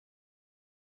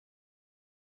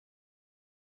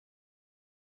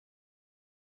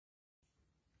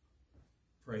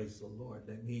Praise the Lord.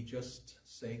 Let me just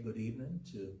say good evening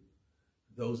to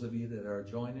those of you that are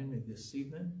joining me this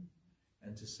evening,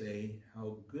 and to say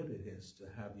how good it is to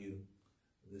have you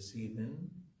this evening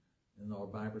in our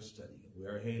Bible study. We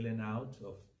are hailing out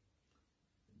of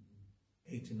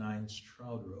 89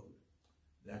 Stroud Road.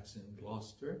 That's in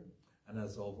Gloucester, and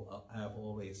as I have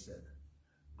always said,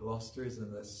 Gloucester is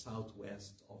in the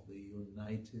southwest of the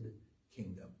United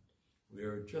Kingdom. We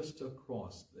are just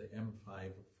across the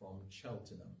M5 from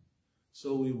Cheltenham,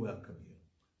 so we welcome you.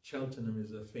 Cheltenham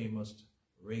is a famous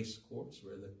race course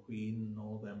where the Queen and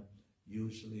all them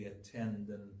usually attend,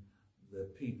 and the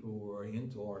people who are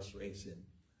into horse racing.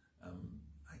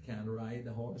 I can't ride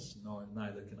a horse,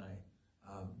 neither can I.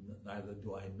 Neither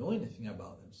do I know anything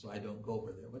about them, so I don't go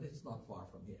over there, but it's not far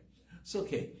from here. It's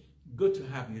okay. Good to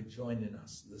have you joining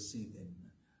us this evening.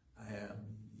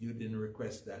 You didn't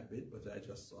request that bit, but I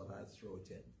just thought I'd throw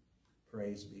it in.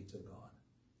 Praise be to God.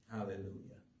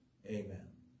 Hallelujah. Amen.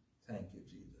 Thank you,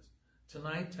 Jesus.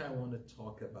 Tonight I want to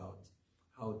talk about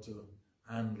how to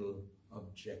handle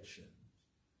objections.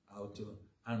 How to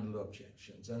handle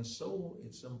objections. And so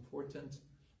it's important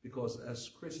because as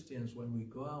Christians, when we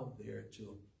go out there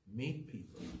to meet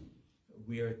people,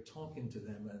 we are talking to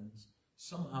them, and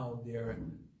somehow they're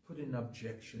putting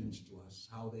objections to us,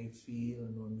 how they feel,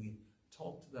 and when we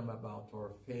talk to them about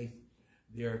our faith,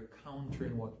 they're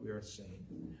countering what we are saying.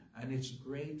 And it's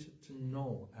great to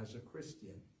know as a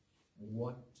Christian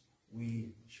what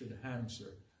we should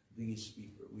answer these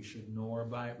people. We should know our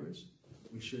Bibles.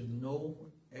 We should know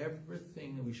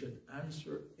everything. We should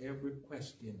answer every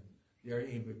question they are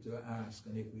able to ask.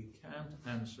 And if we can't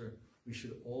answer, we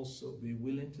should also be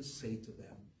willing to say to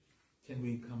them, can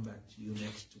we come back to you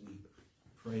next week?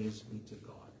 Praise be to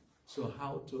God. So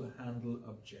how to handle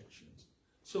objections.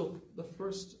 So the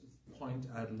first point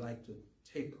I'd like to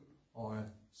take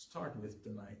or start with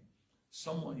tonight,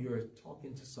 you're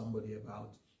talking to somebody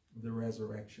about the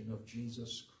resurrection of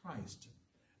Jesus Christ.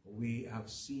 We have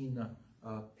seen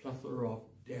a plethora of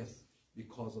death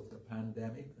because of the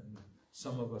pandemic, and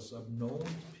some of us have known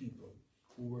people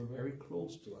who were very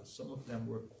close to us. Some of them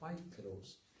were quite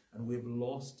close, and we've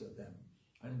lost them.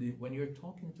 And when you're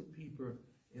talking to people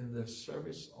in the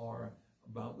service or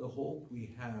about the hope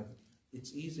we have,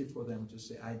 it's easy for them to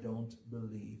say, I don't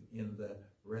believe in the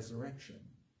resurrection.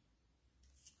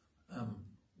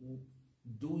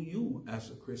 Do you, as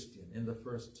a Christian, in the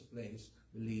first place,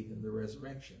 believe in the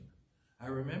resurrection? I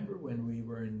remember when we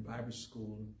were in Bible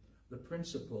school, the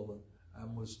principal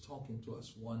was talking to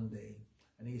us one day,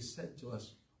 and he said to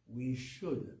us, we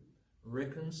should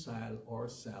reconcile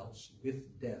ourselves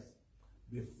with death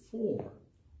before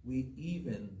we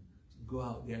even go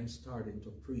out there and starting to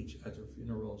preach at a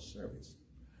funeral service.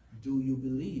 Do you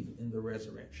believe in the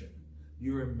resurrection?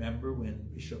 You remember when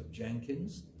Bishop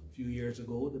Jenkins, a few years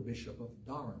ago, the Bishop of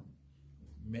Durham,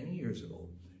 many years ago,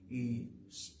 he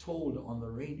told on the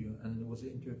radio and was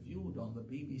interviewed on the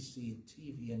BBC,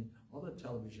 TV, and other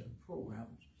television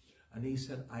programs. And he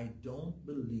said, I don't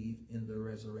believe in the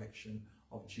resurrection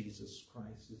of Jesus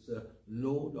Christ. It's a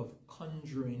load of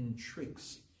conjuring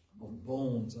tricks of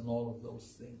bones and all of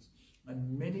those things.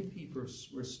 And many people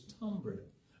were stumbled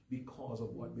because of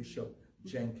what Bishop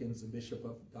Jenkins, the Bishop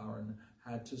of Durham,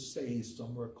 had to say.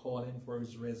 Some were calling for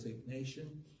his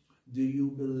resignation. Do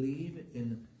you believe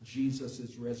in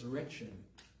Jesus' resurrection?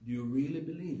 Do you really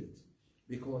believe it?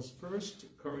 Because 1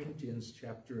 Corinthians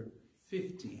chapter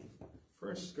 15,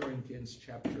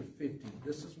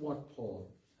 this is what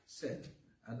Paul said.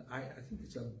 And I think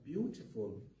it's a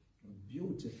beautiful,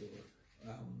 beautiful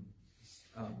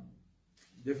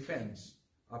defense,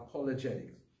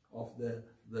 apologetics of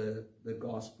the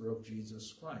gospel of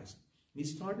Jesus Christ. He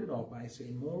started off by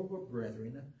saying, moreover,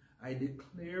 brethren, I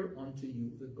declare unto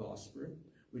you the gospel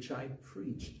which I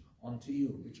preached unto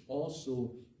you, which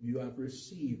also you have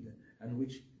received, and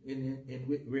which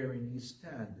wherein ye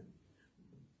stand,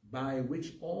 by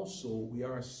which also we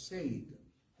are saved,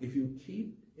 if you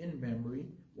keep in memory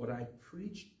what I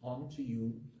preached unto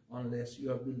you, unless you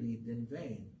have believed in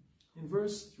vain. In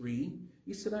verse 3,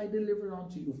 he said, I delivered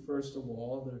unto you first of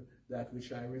all that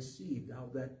which I received, how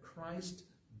that Christ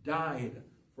died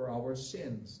for our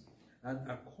sins, and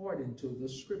according to the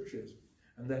scriptures,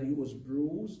 and that he was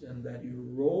bruised, and that he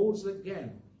rose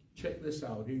again. Check this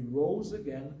out. He rose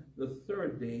again the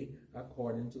third day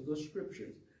according to the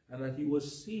scriptures, and that he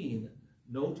was seen.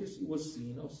 Notice he was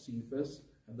seen of Cephas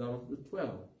and of the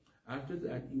 12. After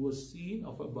that, he was seen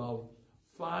of about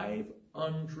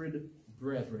 500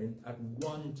 brethren at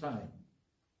one time,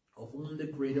 of whom the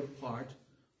greater part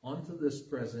unto this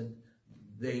present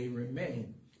they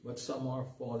remain, but some are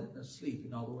fallen asleep.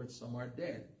 In other words, some are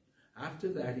dead. After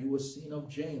that, he was seen of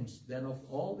James, then of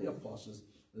all the apostles.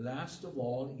 Last of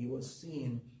all, he was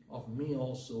seen of me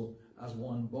also, as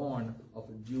one born out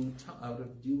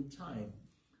of due time.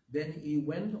 Then he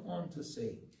went on to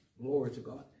say, glory to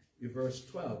God. In verse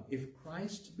 12, if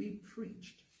Christ be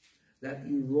preached that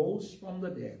he rose from the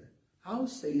dead, how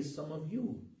say some of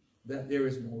you that there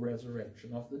is no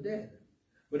resurrection of the dead?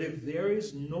 But if there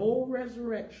is no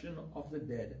resurrection of the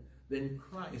dead, then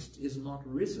Christ is not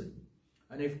risen.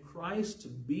 And if Christ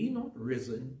be not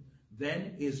risen,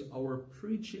 then is our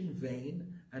preaching vain,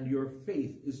 and your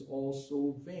faith is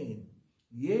also vain.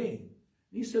 Yea,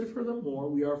 he said, furthermore,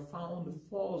 we are found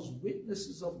false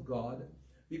witnesses of God,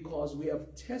 because we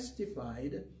have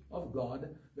testified of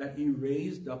God that he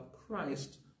raised up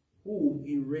Christ, whom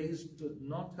he raised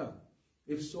not up,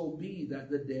 if so be that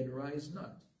the dead rise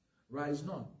not.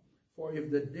 For if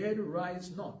the dead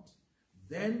rise not,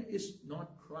 then is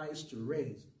not Christ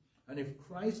raised. And if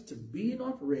Christ be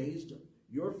not raised,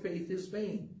 your faith is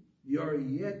vain. You are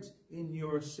yet in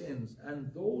your sins.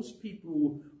 And those people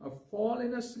who have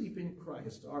fallen asleep in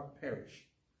Christ are perished.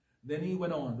 Then he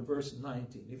went on to verse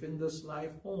 19. If in this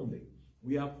life only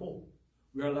we have hope,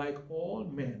 we are like all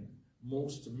men,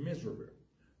 most miserable.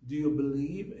 Do you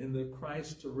believe in the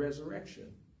Christ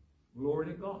resurrection? Glory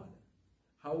to God.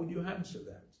 How would you answer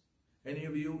that? Any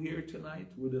of you here tonight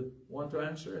would want to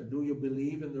answer? Do you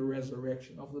believe in the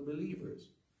resurrection of the believers?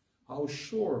 How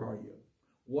sure are you?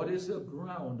 What is the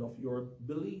ground of your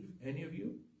belief? Any of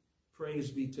you? Praise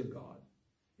be to God.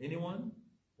 Anyone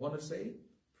want to say?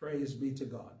 Praise be to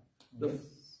God.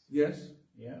 Yes?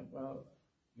 Yeah, well,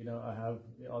 you know, I have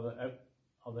the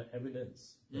other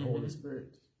evidence, the Holy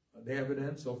Spirit. The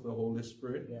evidence of the Holy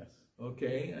Spirit? Yes.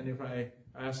 Okay, and if I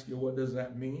ask you what does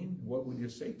that mean, what would you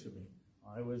say to me?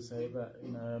 I would say that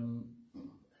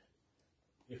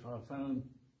if I found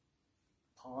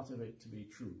part of it to be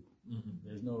true,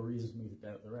 there's no reason for me to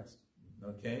doubt the rest.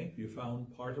 Okay, if you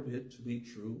found part of it to be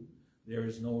true, there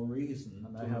is no reason.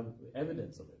 And I have the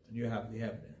evidence of it. And you have the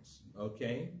evidence.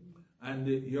 Okay, and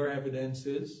your evidence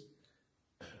is?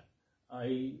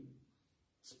 I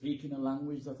speak in a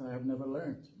language that I have never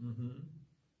learned.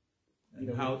 And you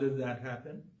know, how did that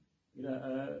happen? You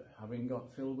know, having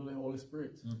got filled with the Holy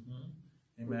Spirit.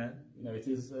 Amen. You know,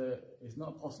 it's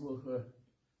not possible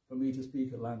for me to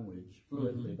speak a language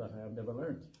fluently that I have never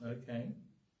learned. Okay,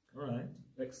 all right.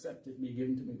 Except it be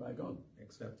given to me by God.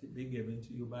 Except it be given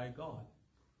to you by God.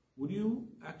 Would you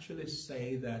actually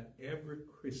say that every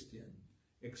Christian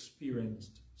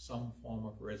experienced some form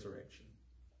of resurrection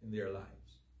in their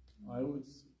lives? I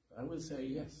would say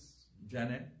yes.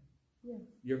 Janet? Yeah.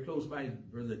 You're close by,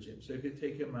 Brother Jim. So if you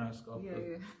take your mask off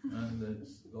and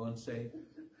go and say.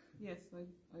 Yes,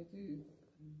 I do.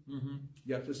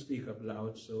 You have to speak up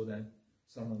loud so that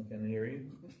someone can hear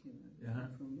you.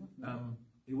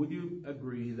 Would you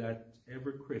agree that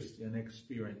every Christian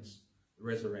experienced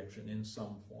resurrection in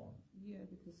some form? Yeah,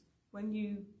 because when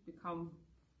you become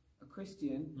a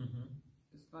Christian,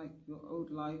 it's like your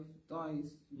old life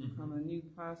dies, you become a new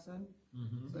person.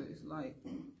 So it's like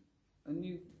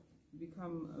you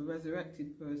become a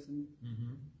resurrected person.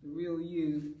 The real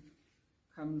you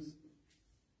comes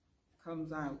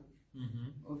out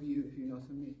of you, if you know what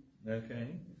I mean.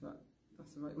 Okay. If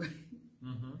that's the right way.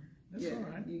 That's all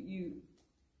right.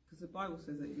 Because the Bible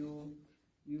says that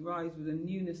you rise with a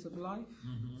newness of life.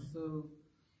 So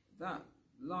that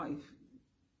life,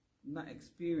 that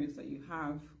experience that you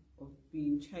have of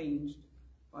being changed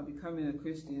by becoming a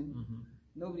Christian,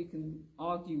 nobody can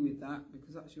argue with that,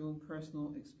 because that's your own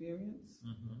personal experience.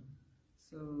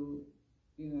 So,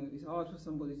 you know, it's hard for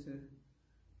somebody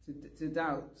to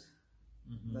doubt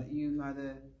that you've had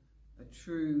a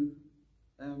true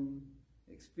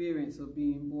experience of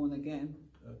being born again.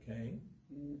 Okay.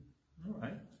 All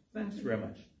right. Thanks very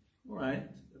much. All right.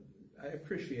 I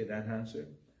appreciate that answer.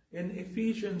 In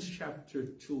Ephesians chapter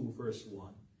 2, verse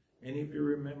 1, any of you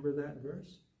remember that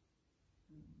verse?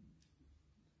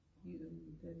 You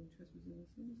dead in trespasses and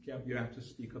sins. You have to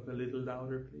speak up a little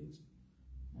louder, please.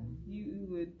 You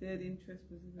who were dead in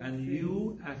trespasses and sins. And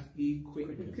you hath he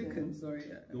quickened. Quickened, sorry.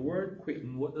 The word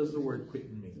quicken, what does the word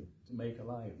quicken mean? To make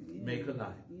alive. Yeah. Make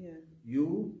alive. Yeah.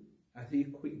 You hath he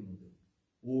quickened.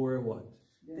 Who were what?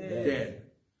 Dead.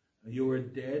 You were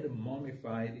dead,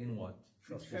 mummified in what?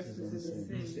 Trespasses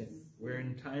and sins. Where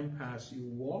in time past you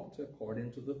walked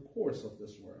according to the course of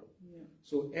this world. Yeah.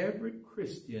 So every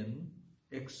Christian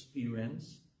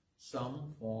experienced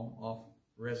some form of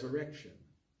resurrection.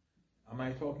 Am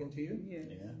I talking to you? Yes.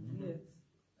 Yeah.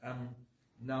 Yes.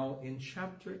 Now in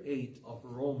chapter 8 of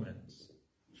Romans,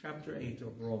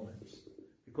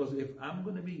 because if I'm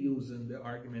going to be using the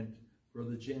argument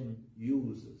Brother Jim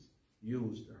uses,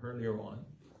 used earlier on,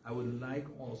 I would like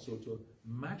also to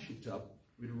match it up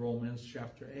with Romans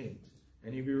chapter 8.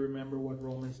 Any of you remember what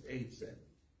Romans 8 said?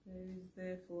 There is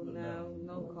therefore now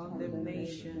no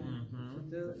condemnation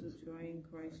for those who are in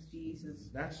Christ Jesus.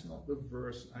 That's not the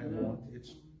verse I want.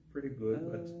 It's pretty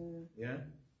good, but yeah.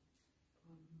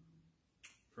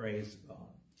 Praise God.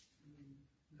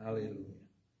 Hallelujah.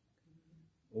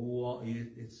 Oh,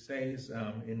 it says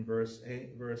in verse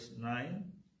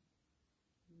 9,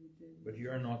 but you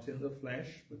are not in the flesh,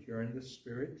 but you are in the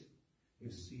Spirit.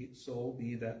 If so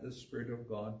be that the Spirit of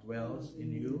God dwells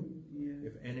in you.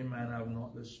 If any man have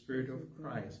not the Spirit of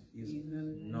Christ, he is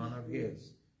none of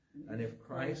his. And if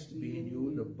Christ be in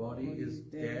you, the body is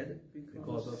dead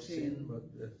because of sin, but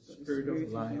the Spirit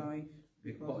of life,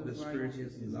 because the Spirit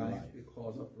is life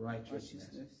because of righteousness.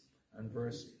 And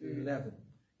verse 11,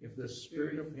 if the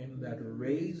Spirit of him that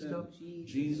raised up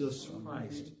Jesus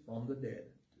Christ from the dead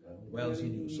dwells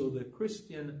in you. So the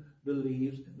Christian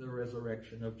believes in the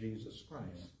resurrection of Jesus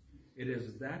Christ. It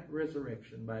is that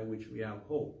resurrection by which we have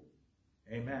hope.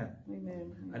 Amen.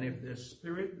 Amen. And if the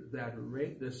Spirit that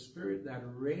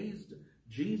raised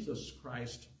Jesus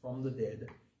Christ from the dead,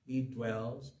 he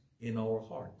dwells in our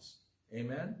hearts.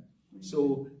 Amen.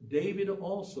 So David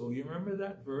also, you remember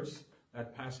that verse,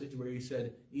 that passage where he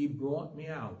said, he brought me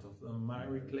out of the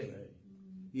miry clay.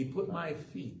 He put my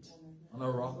feet on a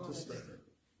rock to stay.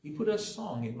 He put a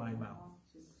song in my mouth.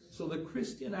 So the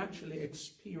Christian actually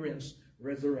experienced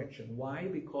resurrection. Why?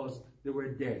 Because they were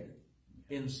dead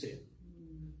in sin.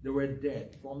 They were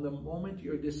dead. From the moment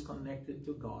you're disconnected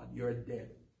to God, you're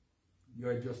dead.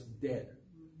 You're just dead.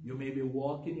 You may be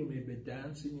walking, you may be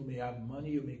dancing, you may have money,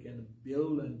 you may can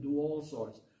build and do all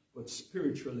sorts, but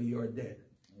spiritually you're dead.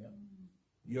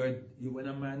 When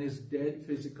a man is dead,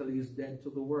 physically he's dead to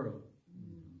the world.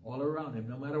 All around him.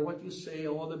 No matter what you say,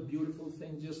 all the beautiful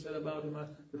things you said about him at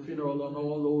the funeral, and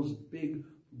all those big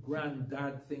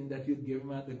granddad thing that you give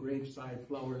him at the graveside,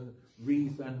 flowers,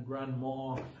 wreath, and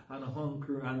grandma, and a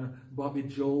hunker, and Bobby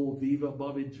Joe, Viva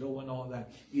Bobby Joe, and all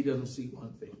that. He doesn't see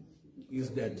one thing. He's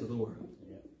dead to the world.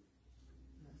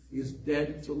 He's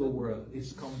dead to the world.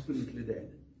 He's completely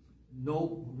dead.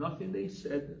 No, nothing they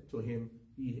said to him,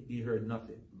 he heard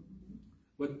nothing.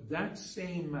 But that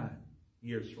same man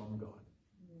hears from God.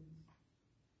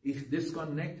 He's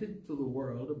disconnected to the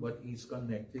world, but he's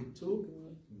connected to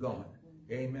God.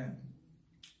 Amen.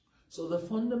 So the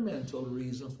fundamental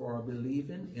reason for our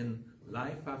believing in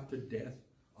life after death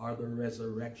are the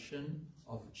resurrection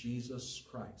of Jesus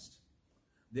Christ.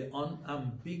 The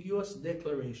unambiguous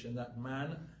declaration that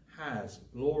man has,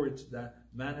 glory to that,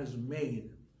 man has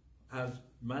made,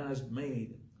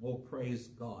 oh praise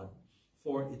God,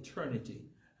 for eternity,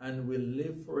 and will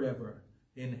live forever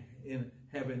in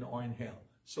heaven or in hell.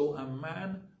 So a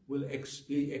man will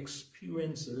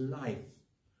experience life.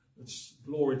 It's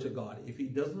glory to God. If he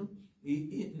doesn't,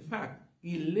 in fact,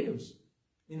 he lives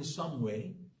in some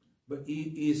way, but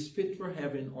he is fit for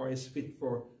heaven or is fit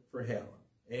for hell.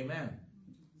 Amen.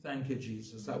 Thank you,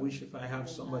 Jesus. I wish if I have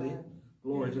somebody,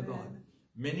 glory to God.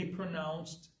 Many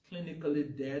pronounced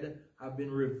clinically dead have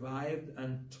been revived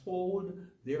and told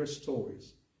their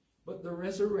stories. But the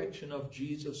resurrection of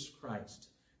Jesus Christ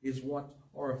is what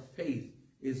our faith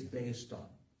is based on.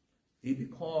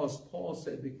 Because Paul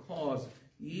said, because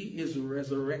he is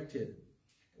resurrected.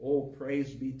 Oh,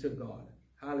 praise be to God.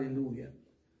 Hallelujah.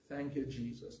 Thank you,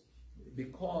 Jesus.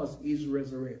 Because he's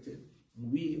resurrected,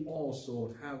 we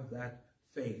also have that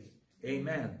faith.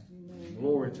 Amen. Amen.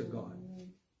 Glory to God.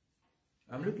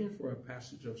 I'm looking for a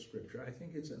passage of scripture. I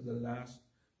think it's in the last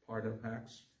part of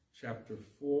Acts chapter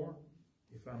 4,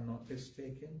 if I'm not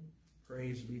mistaken.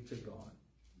 Praise be to God.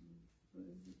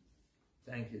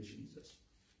 Thank you, Jesus.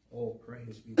 Oh,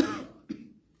 praise be to God.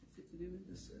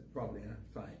 This, probably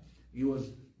fine. He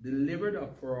was delivered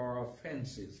up for our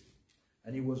offenses,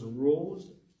 and he was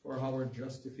rose for our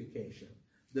justification.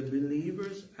 The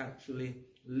believers actually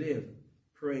live.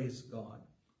 Praise God.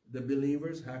 The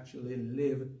believers actually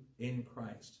live in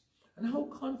Christ. And how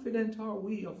confident are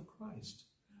we of Christ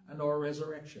and our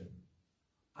resurrection?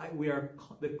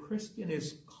 The Christian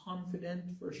is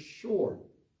confident for sure.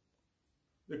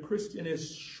 The Christian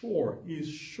is sure. He is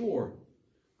sure.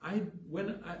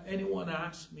 When anyone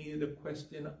asks me the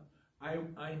question,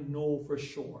 I know for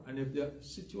sure. And if the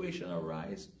situation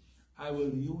arises, I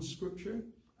will use scripture.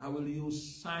 I will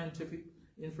use scientific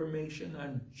information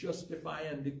and justify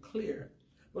and declare.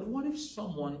 But what if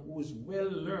someone who is well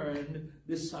learned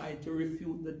decide to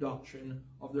refute the doctrine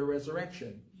of the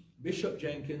resurrection? Bishop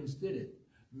Jenkins did it.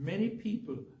 Many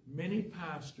people, many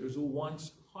pastors who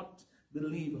once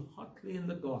believed hotly in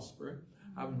the gospel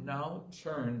have now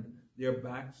turned their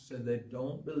backs, said they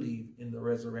don't believe in the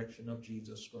resurrection of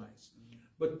Jesus Christ.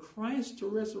 But Christ's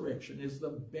resurrection is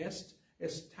the best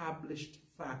established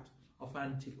fact of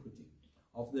antiquity,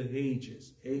 of the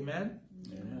ages. Amen?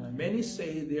 Amen. Many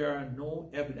say there are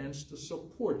no evidence to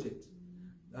support it.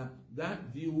 That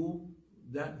view,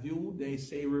 they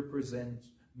say,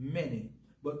 represents many.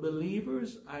 But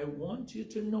believers, I want you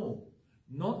to know,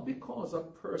 not because a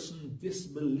person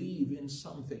disbelieves in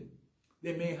something.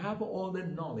 They may have all the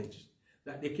knowledge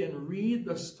that they can read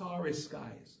the starry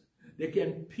skies. They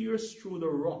can pierce through the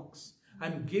rocks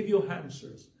and give you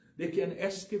answers. They can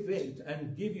excavate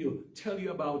and tell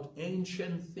you about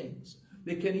ancient things.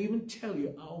 They can even tell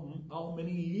you how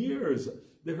many years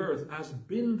the earth has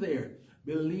been there.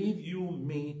 Believe you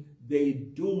me, they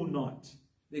do not.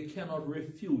 They cannot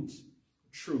refute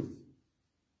truth.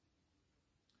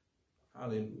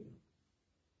 Hallelujah.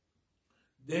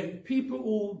 The people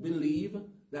who believe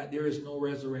that there is no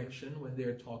resurrection when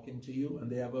they're talking to you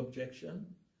and they have objection,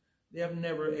 they have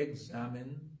never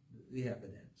examined the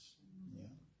evidence. Yeah.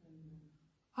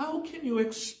 How can you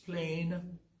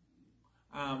explain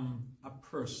a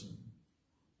person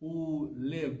who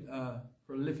lived a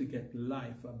prolific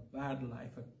life, a bad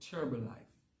life, a terrible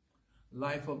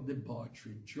life of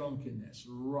debauchery, drunkenness,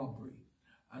 robbery,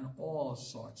 and all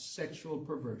sorts, sexual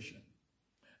perversion,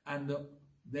 and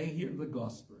they hear the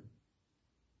gospel?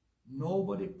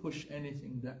 Nobody push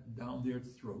anything down their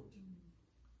throat,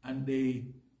 and they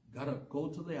gotta go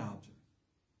to the altar.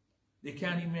 They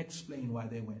can't even explain why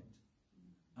they went,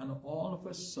 and all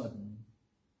of a sudden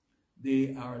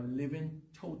they are living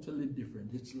totally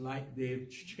different. It's like they've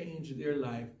changed their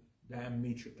life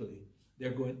diametrically.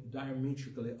 They're going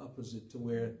diametrically opposite to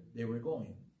where they were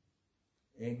going.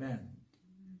 Amen.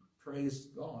 Praise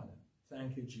God.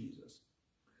 Thank you, Jesus.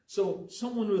 So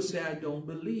someone will say, I don't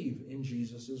believe in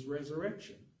Jesus'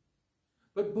 resurrection.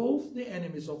 But both the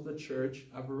enemies of the church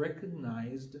have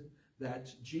recognized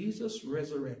that Jesus'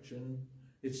 resurrection,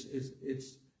 it's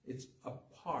a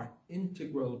part,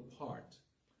 integral part.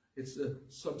 It's the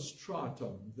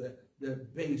substratum, the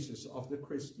basis of the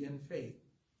Christian faith.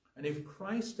 And if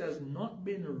Christ has not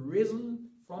been risen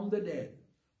from the dead,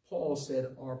 Paul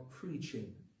said, our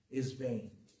preaching is vain.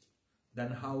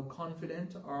 Then how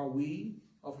confident are we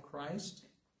of Christ,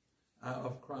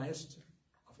 of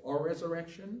our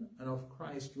resurrection and of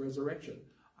Christ's resurrection?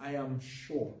 I am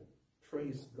sure,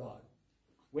 praise God.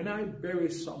 When I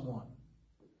bury someone,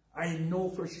 I know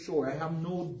for sure, I have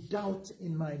no doubt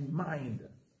in my mind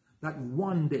that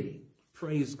one day,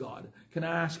 praise God. Can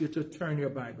I ask you to turn your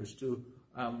Bibles to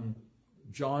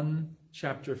John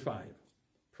chapter 5.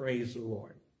 Praise the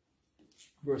Lord.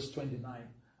 Verse 29.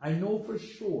 I know for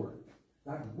sure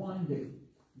that one day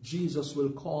Jesus will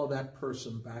call that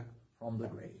person back from the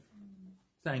grave.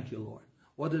 Thank you, Lord.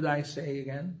 What did I say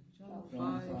again?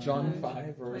 John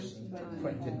 5, verse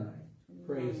 29.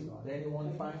 Praise God.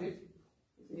 Anyone find it?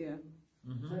 Yeah.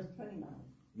 Verse 29.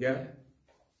 Yeah.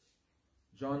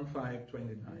 John 5,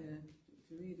 29. Yeah.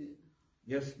 To read it.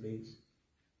 Yes, please.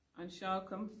 And shall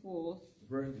come forth.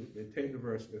 Take the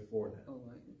verse before that. Oh,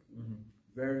 right. Okay.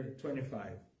 Very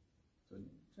 25.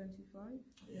 25?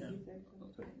 Yeah. Okay.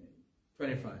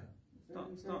 25.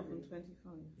 Start from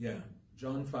 25. Yeah.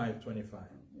 John 5, 25.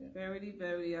 Yeah. Verily,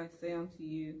 verily, I say unto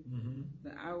you,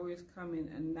 the hour is coming,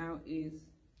 and now is,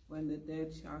 when the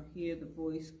dead shall hear the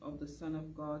voice of the Son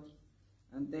of God,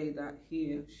 and they that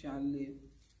hear shall live.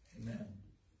 Amen.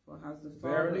 For has the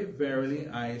Father... Verily, verily,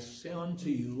 I say unto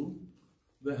you,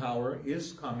 the hour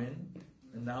is coming,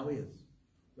 and now is,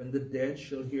 when the dead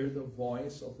shall hear the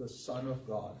voice of the Son of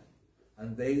God,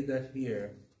 and they that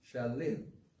hear shall live.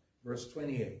 Verse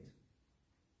 28.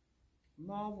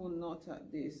 Marvel not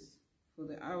at this, for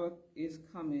the hour is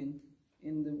coming,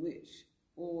 in the which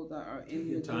all that are in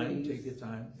the graves... Take your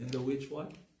time. In the which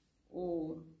what?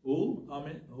 All. Who? I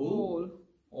mean, who?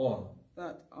 All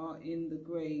that are in the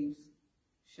graves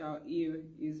shall hear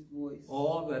his voice.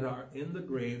 All that are in the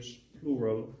graves,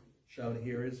 plural, shall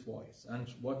hear his voice. And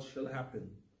what shall happen?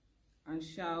 And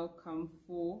shall come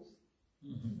forth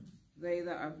they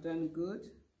that have done good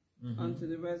unto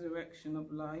the resurrection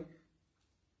of life,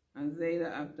 and they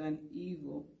that have done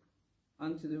evil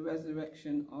unto the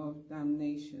resurrection of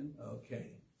damnation.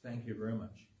 Okay, thank you very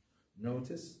much.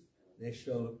 Notice, they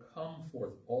shall come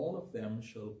forth. All of them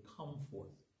shall come forth.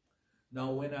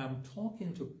 Now, when I'm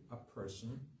talking to a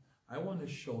person, I want to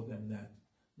show them that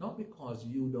not because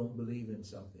you don't believe in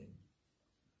something,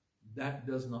 that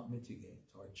does not mitigate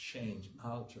or change,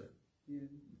 alter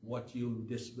what you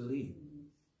disbelieve.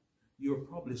 You're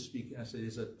probably speaking, I said,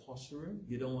 is it possible?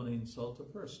 You don't want to insult a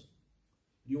person.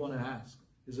 You want to ask,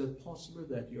 is it possible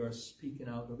that you are speaking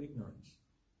out of ignorance?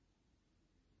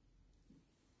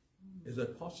 Is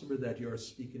it possible that you're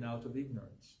speaking out of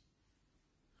ignorance?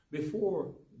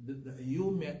 Before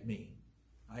you met me,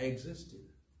 I existed.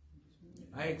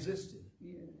 I existed.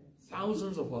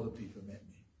 Thousands of other people met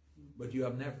me, but you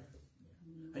have never.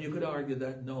 And you could argue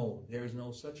that no, there is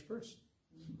no such person.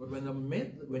 But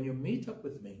when you meet up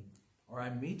with me, or I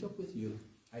meet up with you,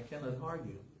 I cannot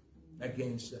argue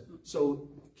against it. So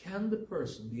can the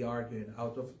person be arguing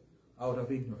out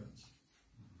of ignorance?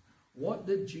 What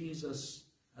did Jesus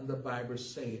and the Bible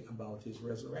say about his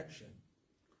resurrection?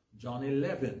 John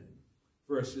 11,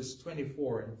 verses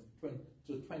 24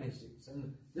 to 26.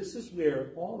 And this is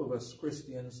where all of us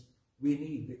Christians, we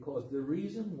need, because the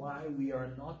reason why we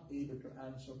are not able to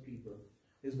answer people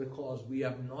is because we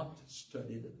have not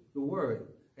studied the Word.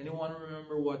 Anyone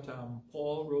remember what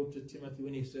Paul wrote to Timothy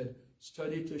when he said,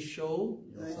 study to show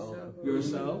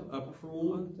yourself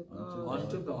approved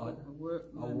unto God,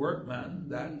 a workman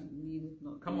that,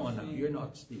 come on now, you're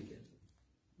not speaking.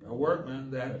 A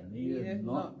workman that needeth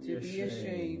not to be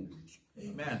ashamed.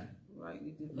 Amen.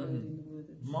 Rightly dividing the word.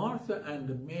 Martha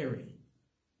and Mary.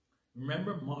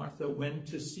 Remember, Martha went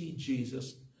to see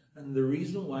Jesus, and the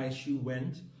reason why she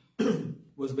went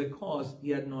was because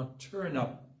he had not turned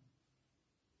up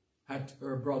at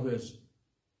her brother's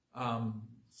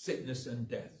sickness and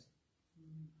death.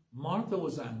 Martha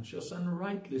was anxious, and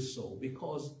rightly so,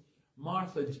 because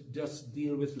Martha just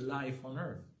dealt with life on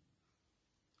earth.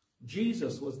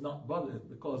 Jesus was not bothered,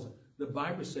 because the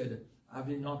Bible said, have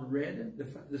you not read?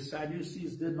 The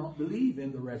Sadducees did not believe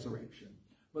in the resurrection,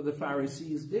 but the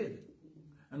Pharisees did.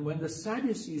 And when the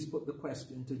Sadducees put the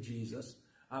question to Jesus,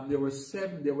 there were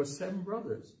seven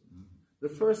brothers. The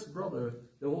first brother,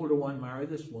 the older one, married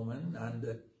this woman,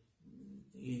 and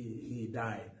he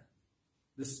died.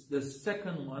 The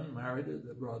second one married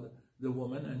the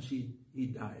woman, and he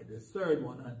died. The third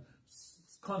one, and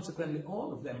subsequently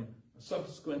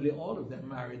all of them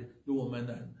married the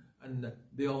woman, and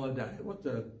they all died. What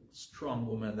a strong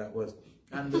woman that was.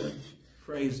 And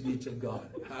praise be to God.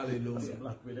 Hallelujah.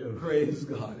 Praise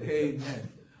God. Amen.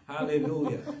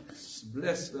 Hallelujah.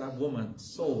 Bless that woman's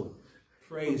soul.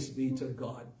 Praise be to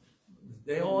God.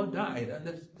 They all died. And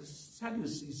the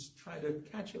Sadducees tried to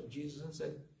catch up Jesus and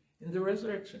said, in the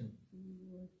resurrection,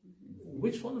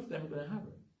 which one of them is going to have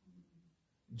her?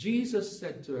 Jesus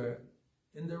said to her,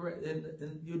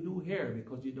 you do here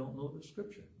because you don't know the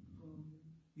scripture.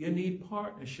 You need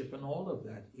partnership and all of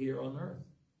that here on earth.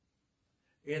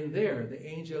 In there, the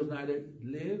angels neither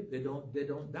live, they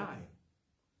don't die.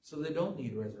 So they don't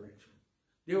need resurrection.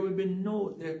 There will be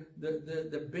no,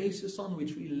 the basis on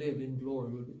which we live in glory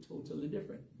will be totally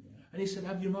different. Yeah. And he said,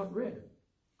 have you not read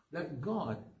that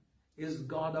God is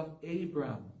God of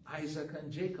Abraham, Isaac,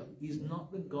 and Jacob? He's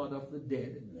not the God of the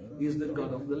dead. No, he's the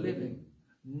God of the living.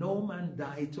 No man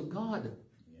died to God.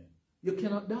 Yeah. You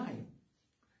cannot die.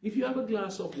 If you have a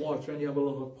glass of water and you have a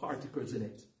lot of particles in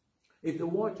it, if the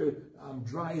water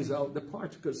dries out, the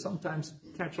particles sometimes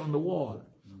catch on the wall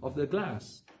of the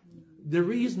glass. The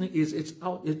reason is it's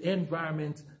out, the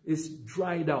environment is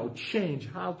dried out, changed,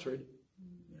 altered.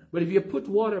 But if you put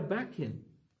water back in,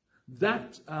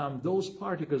 that those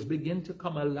particles begin to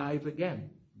come alive again.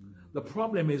 The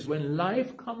problem is when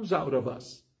life comes out of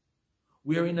us,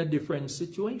 we are in a different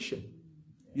situation.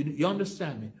 You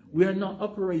understand me? We are not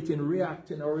operating,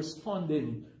 reacting, or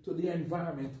responding to the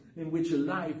environment in which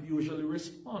life usually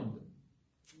responds.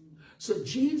 So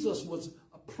Jesus was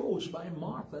approached by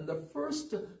Martha, and the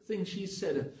first thing she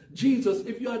said, Jesus,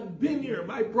 if you had been here,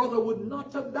 my brother would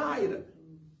not have died.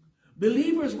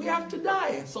 Believers, we have to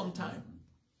die sometime.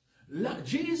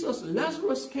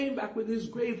 Lazarus came back with his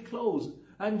grave clothes,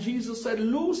 and Jesus said,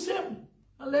 loose him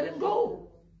and let him go.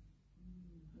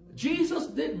 Jesus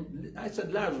didn't, I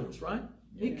said Lazarus, right?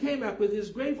 Yeah. He came back with his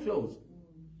grave clothes.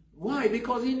 Why?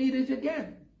 Because he needed it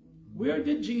again. Where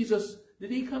did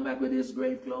he come back with his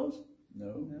grave clothes?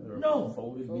 No.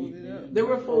 Folded neatly. They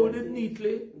were folded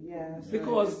neatly. Yes,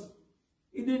 because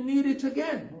he didn't need it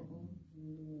again.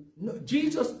 No,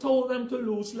 Jesus told them to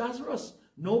loose Lazarus.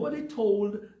 Nobody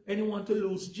told anyone to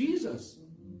loose Jesus.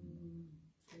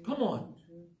 Come on.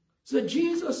 So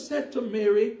Jesus said to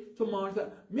Mary, to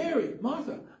Martha, Mary,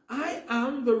 Martha, I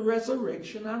am the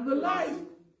resurrection and the life.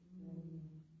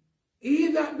 He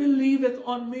that believeth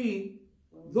on me,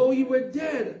 though he were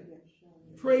dead,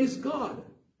 praise God,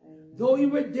 though he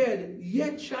were dead,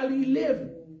 yet shall he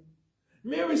live.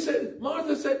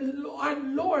 Martha said,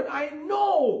 Lord, I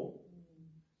know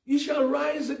he shall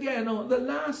rise again on the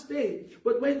last day.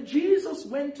 But when Jesus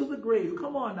went to the grave,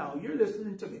 come on now, you're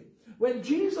listening to me. When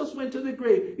Jesus went to the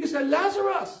grave, he said,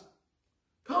 Lazarus,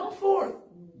 come forth.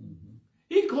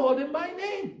 He called him by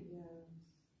name.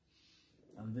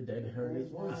 And the dead heard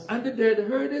his voice. And the dead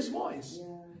heard his voice.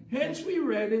 Yeah. Hence we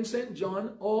read in St.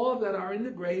 John, all that are in the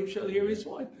grave shall hear his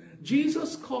voice.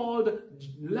 Jesus called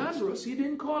Lazarus. He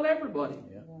didn't call everybody.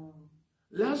 Yeah. Wow.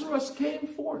 Lazarus came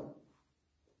forth.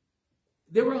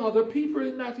 There were other people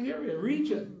in that area,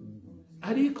 region.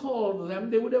 Had he called them,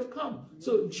 they would have come.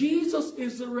 So Jesus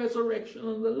is the resurrection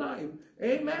and the life.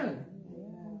 Amen.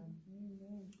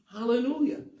 Yeah.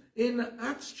 Hallelujah. In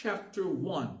Acts chapter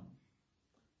 1,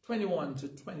 21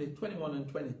 and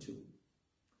 22.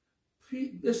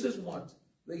 This is what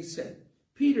they said.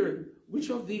 Peter, which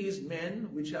of these men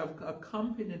which have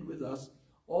accompanied with us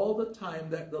all the time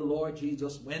that the Lord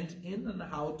Jesus went in and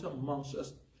out amongst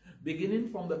us, beginning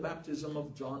from the baptism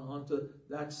of John unto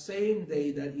that same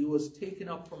day that he was taken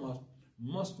up from us,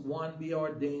 must one be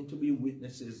ordained to be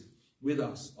witnesses with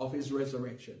us of his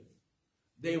resurrection.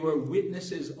 They were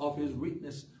witnesses of his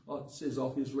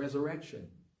resurrection.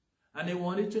 And they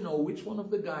wanted to know which one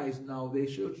of the guys now they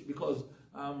should, because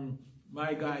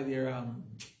my guy there,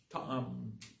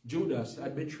 Judas,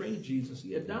 had betrayed Jesus.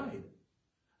 He had died.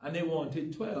 And they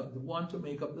wanted 12, the one to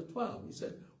make up the 12. He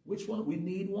said, which one? We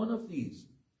need one of these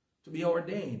to be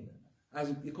ordained,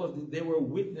 because they were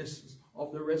witnesses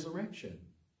of the resurrection.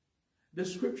 The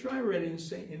scripture I read in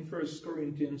 1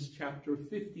 Corinthians chapter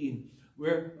 15,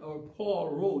 where Paul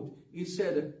wrote, he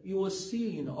said he was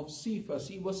seen of Cephas,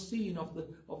 he was seen of the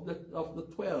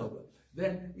 12.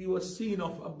 Then he was seen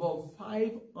of above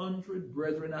 500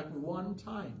 brethren at one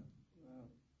time. Wow.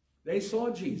 They saw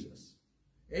Jesus.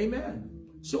 Amen.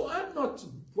 So I'm not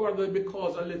bothered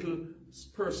because a little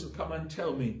person come and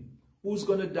tell me who's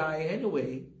going to die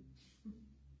anyway.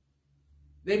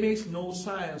 They may know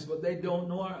science, but they don't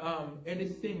know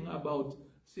anything about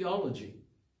theology.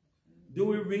 Do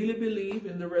we really believe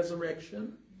in the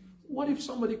resurrection? What if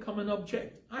somebody come and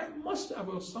object? I must have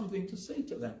something to say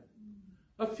to them.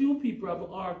 A few people have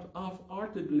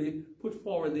artfully put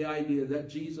forward the idea that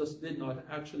Jesus did not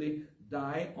actually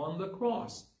die on the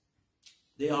cross.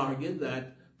 They argued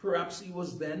that perhaps he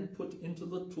was then put into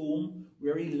the tomb,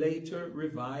 where he later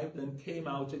revived and came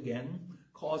out again,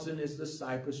 causing his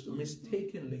disciples to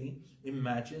mistakenly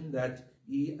imagine that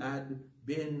he had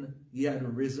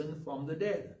risen from the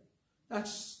dead.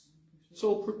 That's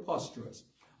so preposterous.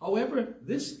 However,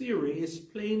 this theory is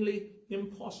plainly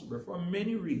impossible for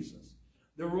many reasons.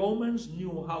 The Romans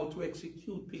knew how to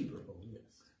execute people.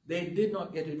 They did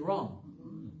not get it wrong.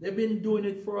 They've been doing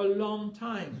it for a long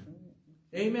time.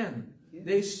 Amen.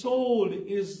 They sold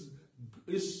his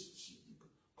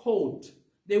coat.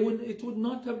 It would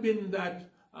not have been that,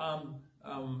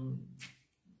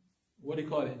 what do you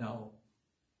call it now?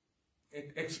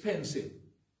 Expensive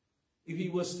if he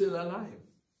was still alive.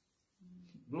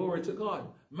 Glory to God.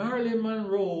 Marilyn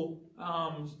Monroe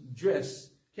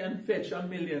dress can fetch £1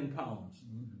 million.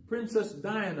 Princess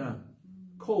Diana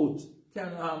coat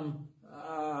can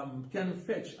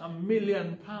fetch £1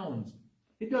 million.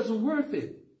 It doesn't worth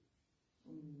it.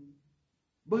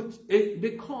 But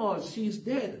because she's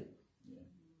dead.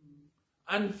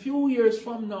 And a few years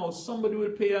from now, somebody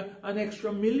will pay an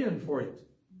extra $1 million for it.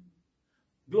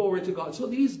 Glory to God. So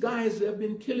these guys have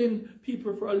been killing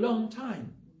people for a long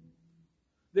time.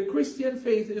 The Christian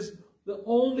faith is the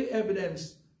only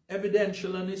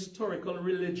evidential and historical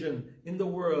religion in the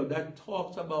world that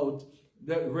talks about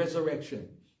the resurrection.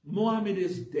 Muhammad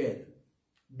is dead,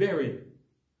 buried.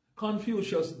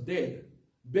 Confucius dead,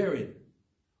 buried.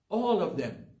 All of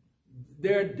them,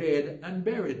 they're dead and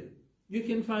buried. You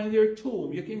can find their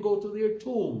tomb. You can go to their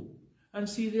tomb and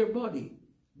see their bodies.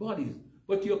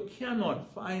 But you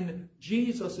cannot find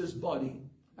Jesus' body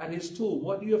at his tomb.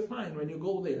 What do you find when you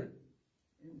go there?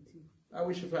 Empty. I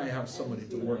wish if I have somebody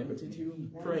to work with me.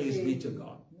 Praise be to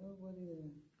God. Nobody there.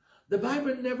 The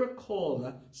Bible never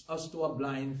called us to a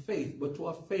blind faith, but to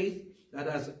a faith that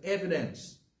has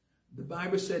evidence. The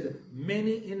Bible said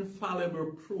many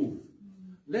infallible proof.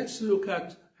 Let's look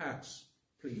at Acts,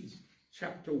 please.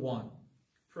 Chapter 1.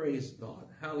 Praise God.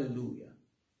 Hallelujah.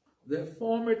 The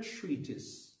former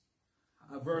treatise,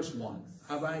 verse 1,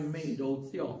 have I made, O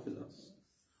Theophilus,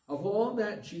 of all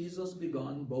that Jesus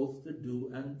begun both to do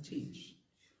and teach,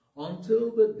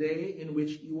 until the day in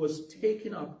which he was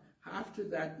taken up, after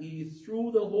that he,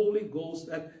 through the Holy Ghost,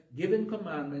 had given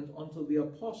commandment unto the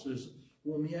apostles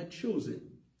whom he had chosen,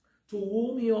 to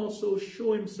whom he also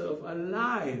showed himself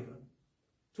alive.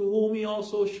 To whom he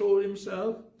also showed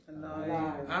himself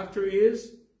Alive. after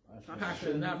his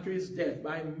passion, after his death,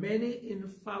 by many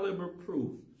infallible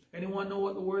proof. Anyone know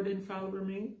what the word infallible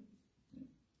means?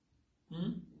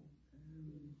 You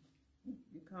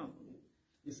can't.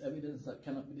 It's evidence that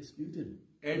cannot be disputed.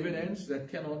 Evidence that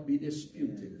cannot be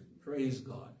disputed. Praise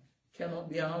God. Cannot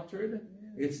be altered. Yeah.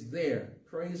 It's there.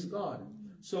 Praise God.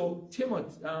 So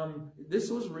Timothy, this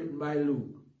was written by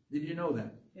Luke. Did you know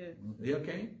that? Yeah.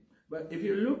 Okay? But if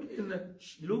you look in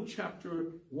Luke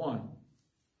chapter 1,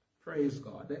 praise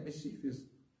God. Let me see if it's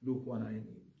Luke 1 I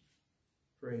need.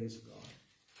 Praise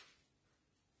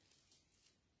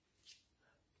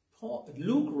God.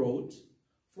 Luke wrote,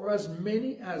 for as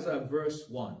many as verse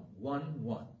 1.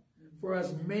 For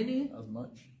as many as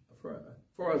much.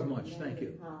 For as much, thank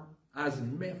you.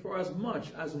 For as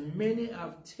much as many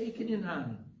have taken in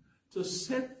hand to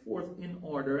set forth in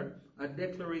order a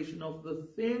declaration of the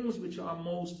things which are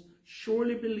most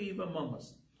surely believed among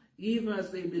us, even as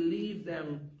they believe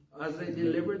them, as they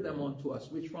delivered them unto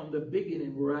us, which from the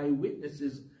beginning were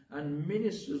eyewitnesses and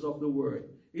ministers of the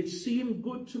word. It seemed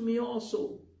good to me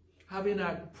also, having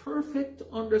a perfect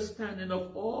understanding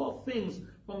of all things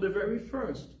from the very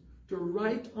first, to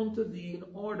write unto thee in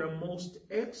order, most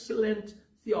excellent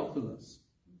Theophilus.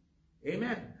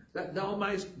 Amen. That thou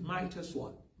mightest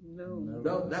what?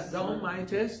 That thou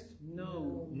mightest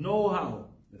know how?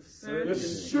 The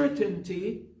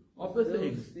certainty of the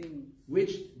things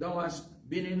which thou hast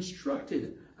been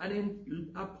instructed. And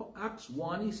in Acts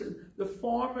 1, he said, the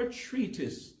former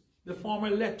treatise, the former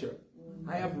letter,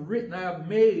 I have written, I have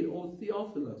made, O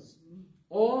Theophilus,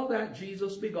 all that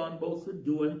Jesus began both to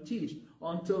do and teach,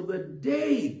 until the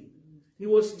day he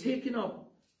was taken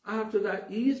up. After that,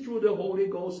 he through the Holy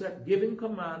Ghost had given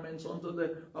commandments unto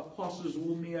the apostles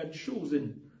whom he had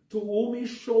chosen, to whom he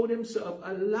showed himself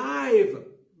alive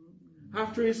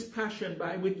after his passion,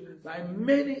 by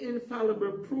many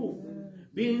infallible proof,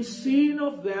 being seen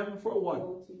of them for what?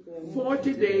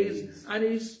 40 days, and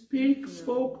he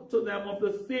spoke to them of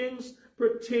the things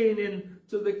pertaining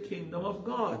to the kingdom of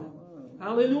God.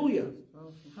 Hallelujah.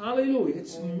 Hallelujah.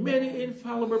 It's many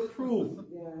infallible proof.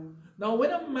 Now,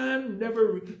 when a man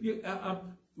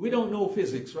we don't know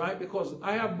physics, right? Because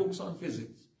I have books on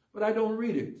physics, but I don't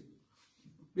read it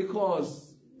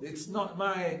because it's not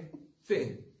my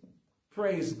thing.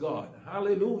 Praise God.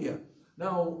 Hallelujah.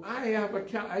 Now,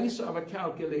 I used to have a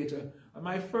calculator.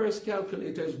 My first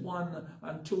calculator is 1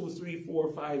 and 2, 3,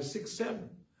 4, 5, 6, 7.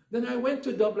 Then I went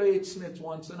to W.H. Smith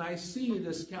once and I saw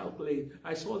this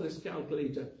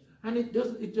calculator. And it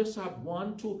just have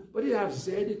 1, 2, but it has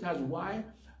Z, it has Y.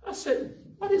 I said,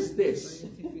 what is this?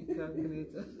 Scientific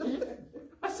calculator.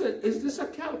 I said, is this a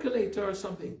calculator or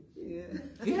something? Yeah.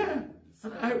 Yeah.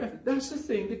 That's the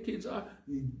thing, the kids are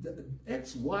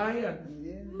X, Y,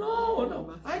 and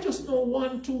no. I just know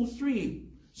 1, 2, 3.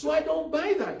 So I don't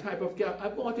buy that type of calculator. I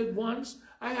bought it once.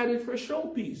 I had it for a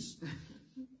showpiece.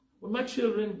 When my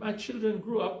children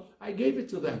grew up, I gave it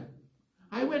to them.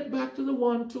 I went back to the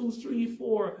 1, 2, 3,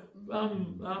 4,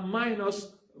 minus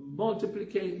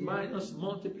multiplication,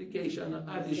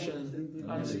 addition,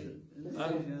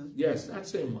 and yes, that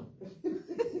same one.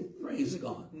 Praise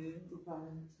God.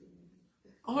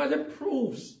 Are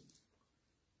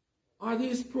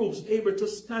these proofs able to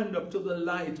stand up to the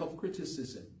light of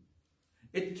criticism?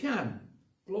 It can.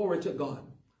 Glory to God.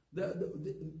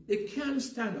 It can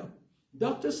stand up.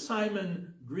 Dr.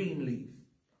 Simon Greenleaf,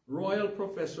 Royal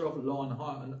Professor of Law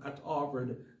at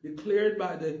Harvard, declared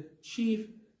by the Chief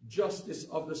Justice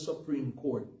of the Supreme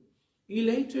Court. He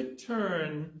later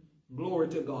turned, glory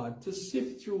to God, to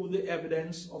sift through the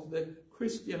evidence of the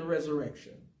Christian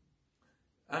resurrection.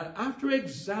 And after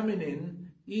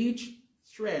examining each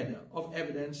thread of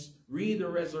evidence, read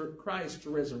the Christ's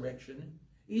resurrection,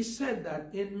 he said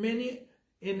that in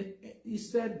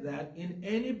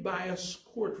any biased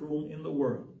courtroom in the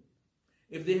world,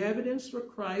 if the evidence for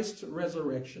Christ's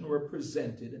resurrection were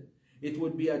presented, it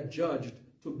would be adjudged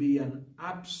to be an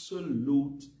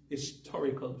absolute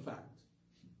historical fact.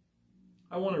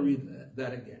 I want to read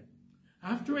that again.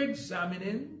 After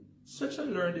examining such a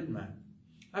learned man,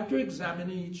 after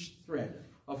examining each thread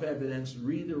of evidence,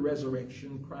 read the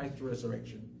resurrection, Christ's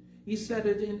resurrection, he said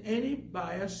that in any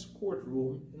biased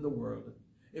courtroom in the world,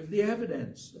 if the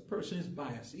evidence, the person is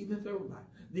biased, even if they're biased,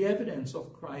 the evidence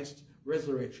of Christ's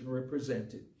resurrection were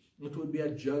presented, it would be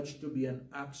adjudged to be an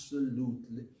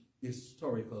absolutely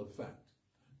historical fact.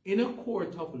 In a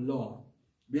court of law,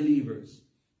 believers,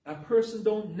 a person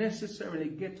don't necessarily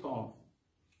get off,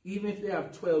 even if they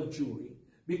have 12 jury,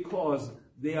 because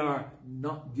they are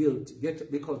not guilty,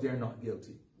 because they are not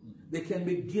guilty. They can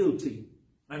be guilty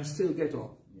and still get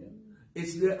off. Yeah.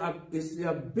 It's the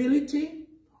ability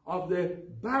of the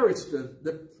barrister,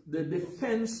 the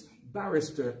defense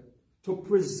barrister, to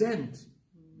present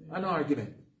an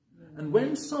argument. And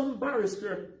when some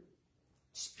barrister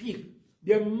speak,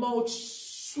 their mouth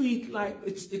sweet like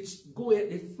it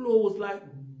flows like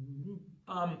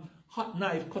hot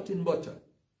knife cutting butter.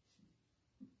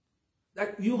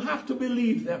 that you have to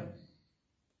believe them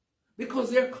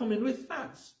because they're coming with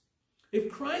facts.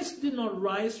 If Christ did not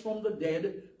rise from the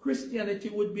dead, Christianity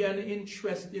would be an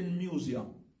interesting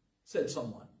museum, said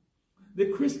someone. The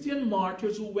Christian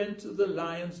martyrs who went to the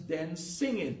lion's den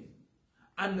singing,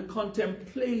 and the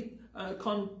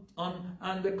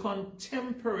the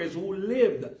contemporaries who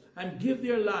lived and give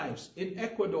their lives in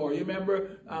Ecuador. You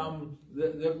remember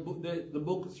the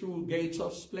book Through Gates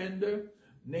of Splendor?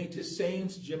 Native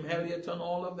Saints, Jim Elliot and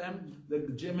all of them.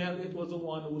 Jim Elliot was the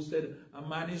one who said, a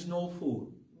man is no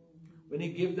fool when he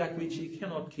give that which he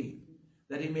cannot keep,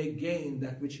 that he may gain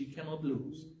that which he cannot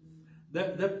lose.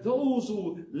 Those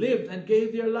who lived and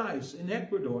gave their lives in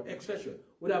Ecuador, etc.,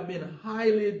 would have been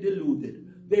highly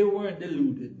deluded. They weren't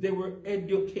deluded. They were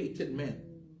educated men.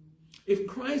 If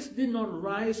Christ did not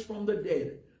rise from the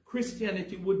dead,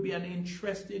 Christianity would be an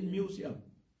interesting museum.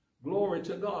 Glory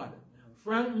to God.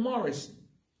 Frank Morrison,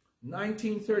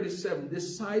 1937,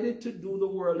 decided to do the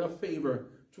world a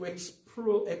favor to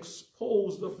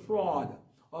expose the fraud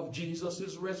of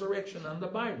Jesus' resurrection and the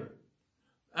Bible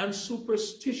and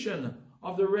superstition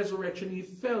of the resurrection. He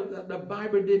felt that the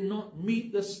Bible did not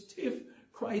meet the stiff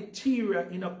criteria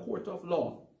in a court of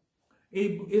law.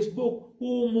 His book,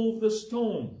 Who Moved the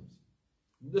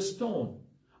Stone?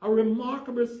 A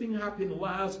remarkable thing happened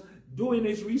whilst doing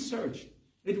his research.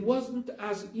 It wasn't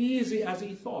as easy as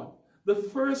he thought. The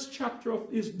first chapter of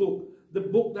his book, the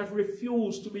book that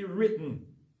refused to be written,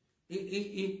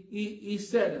 he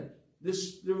said,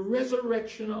 the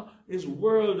resurrection is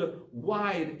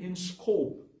worldwide in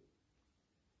scope.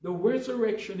 The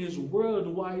resurrection is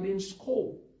worldwide in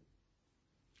scope.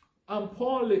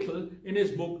 Paul Little, in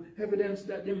his book, Evidence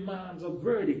That Demands a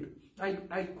Verdict,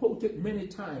 I quote it many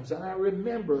times, and I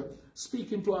remember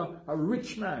speaking to a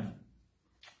rich man.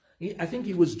 I think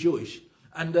he was Jewish,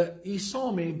 and he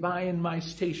saw me buying my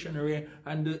stationery,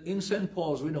 and in St.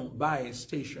 Paul's we don't buy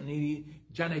stationery.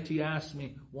 Janet, he asked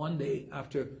me one day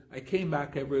after I came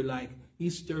back every like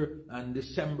Easter and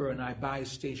December, and I buy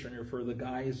stationery for the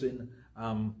guys in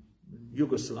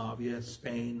Yugoslavia,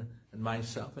 Spain, and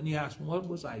myself. And he asked me, what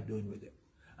was I doing with it?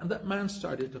 And that man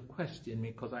started to question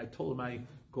me because I told him I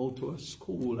go to a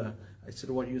school. I said,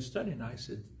 what are you studying? I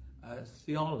said,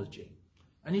 theology.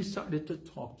 And he started to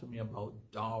talk to me about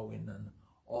Darwin and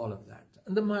all of that.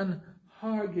 And the man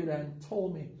argued and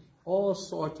told me all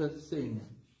sorts of things.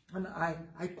 And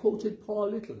I quoted Paul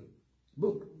Little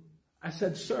book. I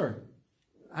said, sir,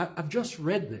 I've just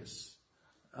read this.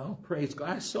 Oh, praise God.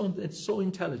 I sounded so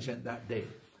intelligent that day.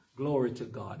 Glory to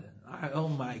God. Oh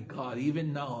my God,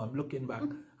 even now I'm looking back,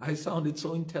 I sounded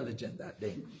so intelligent that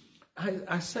day.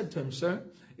 I said to him, sir,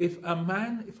 if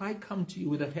I come to you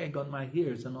with a egg on my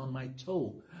ears and on my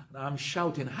toe, and I'm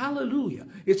shouting, hallelujah,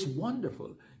 it's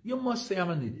wonderful, you must say I'm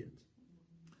an idiot.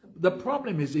 The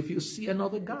problem is if you see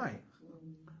another guy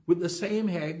with the same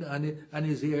egg on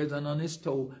his ears and on his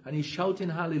toe, and he's shouting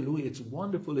hallelujah, it's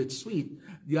wonderful, it's sweet,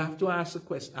 you have to ask the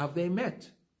question, have they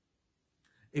met?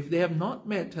 If they have not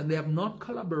met and they have not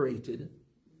collaborated,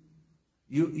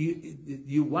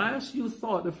 whilst you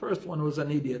thought the first one was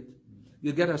an idiot,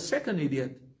 you get a second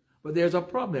idiot, but there's a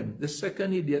problem. The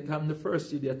second idiot and the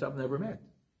first idiot have never met.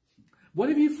 What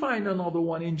if you find another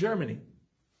one in Germany?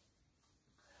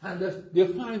 And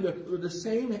you find the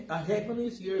same head on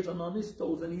his ears and on his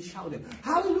toes, and he's shouting,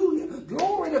 hallelujah,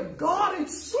 glory to God,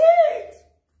 it's sweet.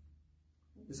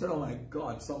 You said, oh my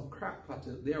God, some crackpot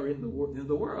is there in the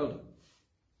world.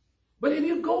 But if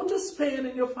you go to Spain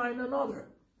and you find another,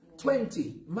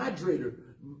 20, Madrid,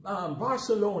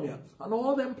 Barcelona, and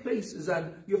all them places,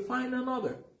 and you find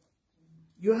another,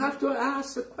 you have to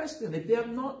ask the question, if they have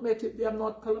not met, if they have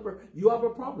not collaborated, you have a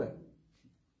problem.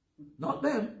 Not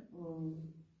them.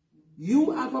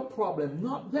 You have a problem,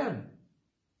 not them.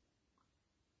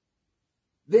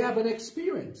 They have an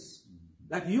experience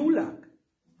that you lack.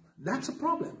 That's a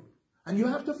problem. And you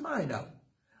have to find out.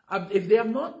 If they have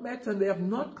not met and they have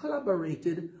not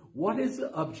collaborated, what is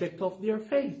the object of their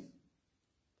faith?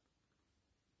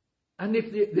 And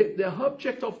if the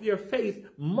object of their faith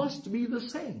must be the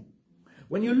same.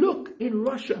 When you look in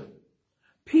Russia,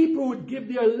 people would give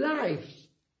their lives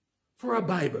for a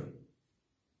Bible.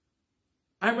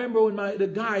 I remember when the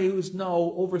guy who is now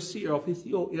overseer of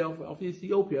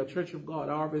Ethiopia, Church of God,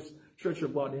 Harvest Church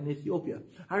of God in Ethiopia.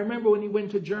 I remember when he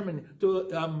went to Germany, to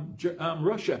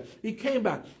Russia, he came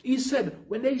back. He said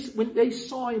when they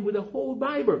saw him with the whole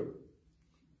Bible,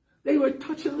 they were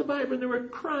touching the Bible and they were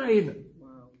crying.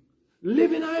 Wow.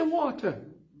 Living high water.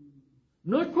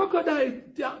 Not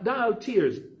crocodile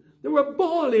tears. They were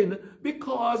bawling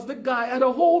because the guy had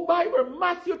a whole Bible,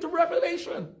 Matthew to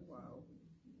Revelation.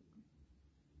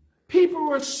 People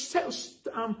were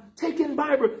taking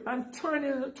Bible and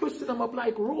turning and twisting them up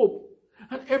like rope.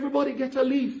 And everybody get a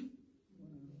leaf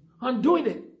and doing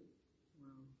it.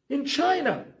 In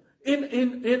China, in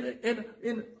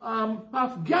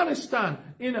Afghanistan,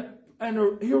 in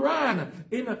Iran,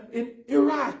 in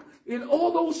Iraq, in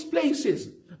all those places,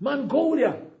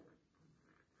 Mongolia.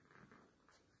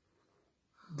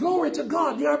 Glory to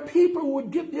God. There are people who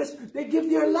would give this, they give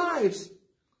their lives.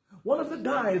 One of the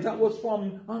guys that was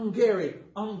from Hungary,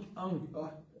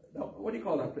 what do you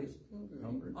call that place?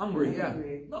 Hungary, yeah.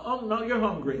 No, you're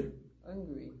hungry.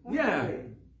 Hungry. Yeah.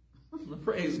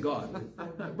 Praise God.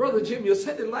 Brother Jim, you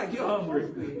said it like you're hungry.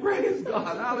 Praise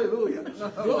God. Hallelujah.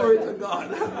 Glory to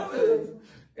God.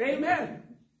 Amen.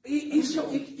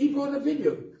 He brought a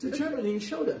video to Germany and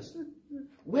showed us.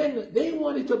 When they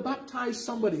wanted to baptize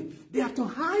somebody, they have to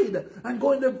hide and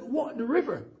go in the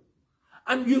river.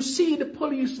 And you see the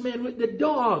policeman with the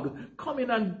dog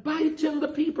coming and biting the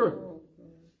people.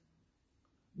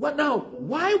 What now?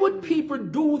 Why would people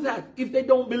do that if they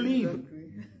don't believe?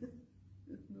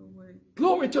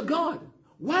 Glory to God.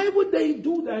 Why would they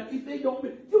do that if they don't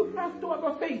believe? You have to have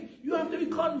a faith. You have to be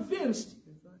convinced.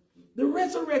 The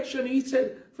resurrection, he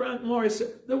said, Frank Morris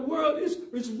said, the world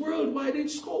is worldwide in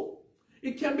scope.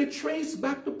 It can be traced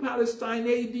back to Palestine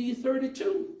AD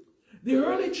 32. The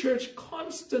early church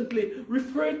constantly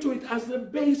referred to it as the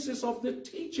basis of the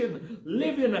teaching,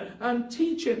 living and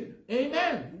teaching.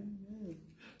 Amen.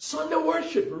 Sunday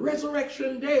worship,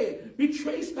 Resurrection Day, be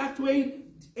traced back to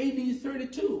AD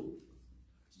 32.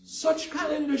 Such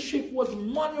calendarship was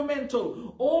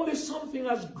monumental. Only something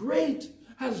as great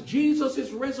as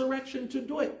Jesus' resurrection to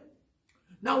do it.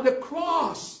 Now the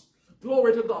cross,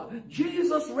 glory to God.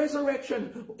 Jesus'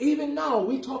 resurrection, even now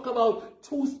we talk about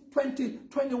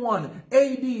 2021,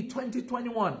 AD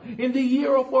 2021, in the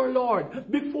year of our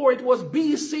Lord. Before it was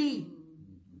BC.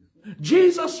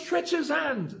 Jesus stretched his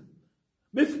hand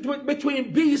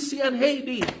between BC and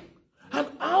AD. And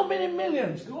how many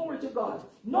millions? Glory to God.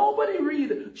 Nobody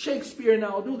read Shakespeare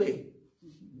now, do they?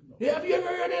 Have you ever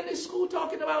heard any school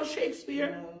talking about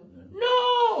Shakespeare?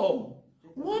 No.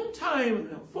 One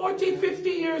time, 40, 50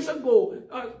 years ago,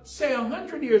 say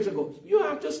 100 years ago, you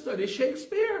have to study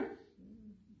Shakespeare.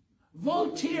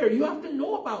 Voltaire, you have to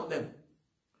know about them.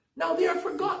 Now they are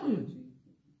forgotten.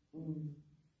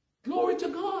 Glory to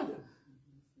God.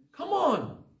 Come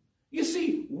on. You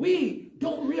see, we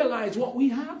don't realize what we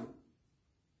have.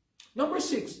 Number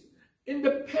 6,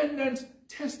 independent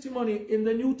testimony in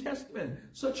the New Testament,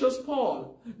 such as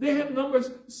Paul. They have number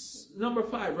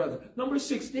 5 rather. Number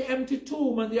 6, the empty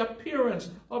tomb and the appearance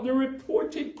of the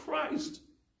reported Christ.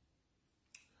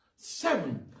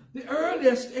 7, the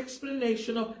earliest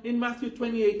explanation of in Matthew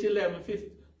 28, 11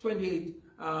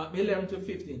 to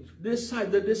 15.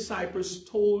 The disciples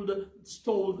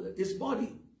stole his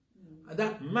body.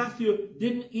 That Matthew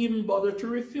didn't even bother to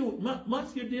refute.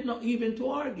 Matthew did not even to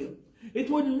argue. It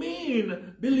would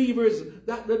mean, believers,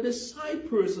 that the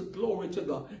disciples, glory to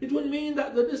God. It would mean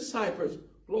that the disciples,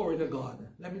 glory to God.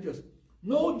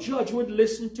 No judge would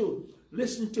listen to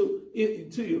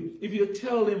you if you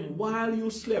tell him while you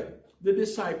slept, the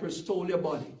disciples stole your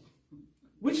body.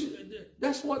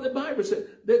 That's what the Bible said.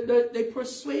 They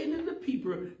persuaded the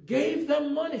people, gave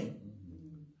them money,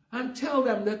 and tell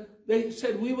them that they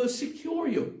said, we will secure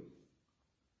you.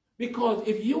 Because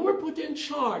if you were put in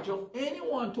charge of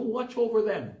anyone to watch over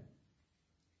them,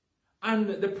 and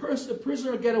the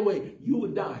prisoner get away, you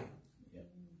would die.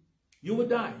 You would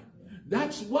die.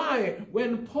 That's why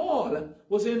when Paul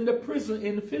was in the prison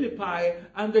in Philippi,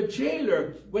 and the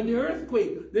jailer, when the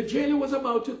earthquake, the jailer was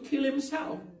about to kill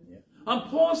himself. And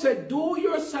Paul said, do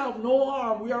yourself no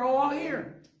harm, we are all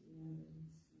here.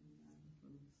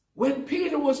 When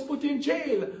Peter was put in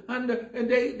jail and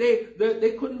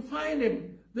they couldn't find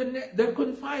him, they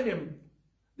couldn't find him.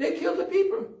 They killed the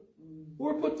people who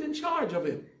were put in charge of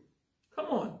him. Come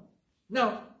on.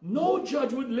 Now, no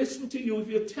judge would listen to you if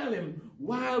you tell him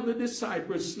while the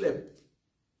disciples slept.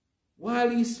 While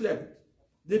he slept,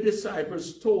 the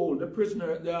disciples told the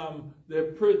prisoner,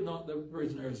 the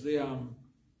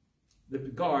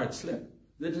guard slept.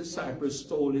 The disciples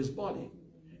stole his body.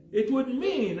 It would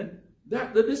mean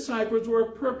that the disciples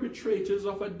were perpetrators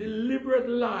of a deliberate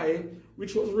lie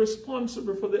which was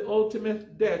responsible for the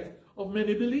ultimate death of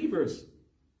many believers.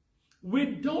 We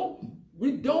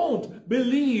don't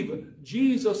believe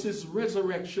Jesus'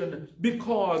 resurrection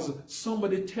because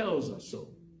somebody tells us so.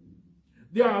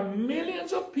 There are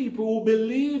millions of people who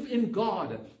believe in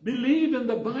God, believe in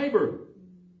the Bible,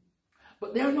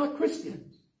 but they are not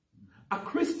Christians. A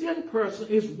Christian person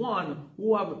is one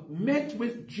who have met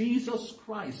with Jesus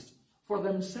Christ for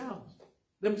themselves.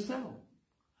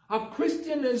 A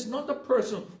Christian is not a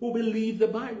person who believes the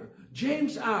Bible.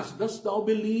 James asked, dost thou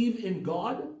believe in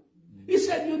God? He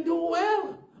said, you do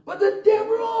well. But the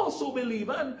devil also believe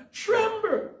and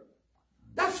tremble.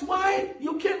 That's why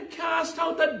you can cast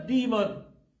out a demon.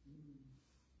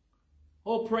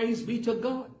 Oh, praise be to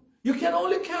God. You can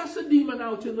only cast a demon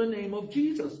out in the name of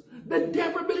Jesus. The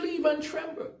devil believe and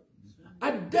tremble.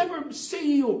 A devil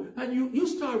see you and you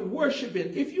start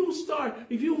worshiping. If you start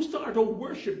to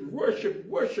worship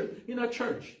in a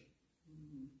church,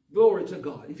 glory to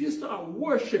God. If you start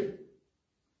worship,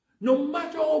 no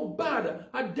matter how bad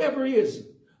a devil is,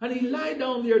 and he lie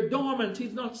down there dormant,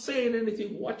 he's not saying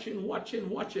anything, watching.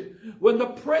 When the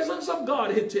presence of God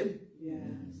hits him, Yes.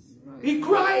 Right. he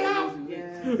cry out.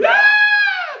 Yes.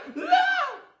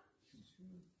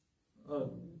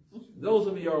 Those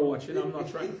of you who are watching, I'm not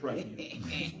trying to frighten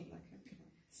you.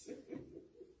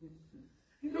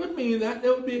 It would mean that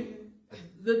there would be,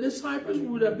 the disciples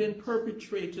would have been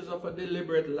perpetrators of a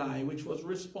deliberate lie, which was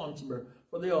responsible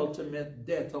for the ultimate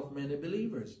death of many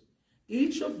believers.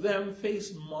 Each of them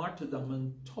faced martyrdom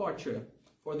and torture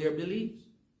for their beliefs.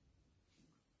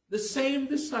 The same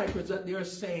disciples that they are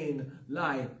saying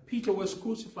lie. Peter was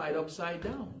crucified upside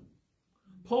down.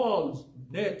 Paul's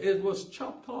neck, it was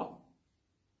chopped off.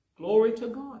 Glory to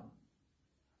God.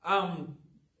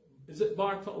 Is it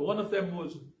Bartholomew? One of them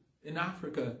was in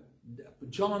Africa.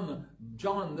 John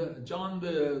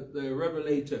the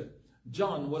Revelator.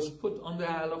 John was put on the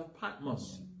Isle of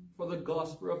Patmos for the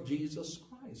gospel of Jesus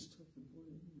Christ.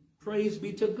 Praise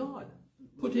be to God.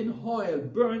 Put in oil,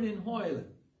 burn in oil.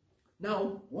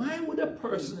 Now, why would a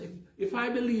person, if I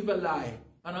believe a lie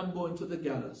and I'm going to the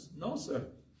gallows? No, sir.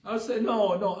 I would say,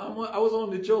 no, I was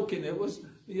only joking. It was,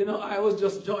 I was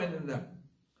just joining them.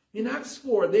 In Acts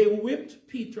 4, they whipped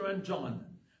Peter and John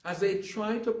as they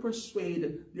tried to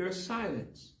persuade their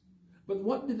silence. But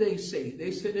what did they say?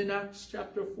 They said in Acts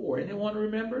chapter 4, anyone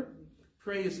remember?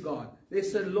 Praise God. They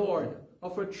said, Lord,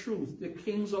 of a truth, the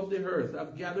kings of the earth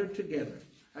have gathered together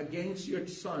against your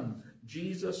Son,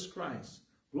 Jesus Christ.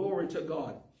 Glory to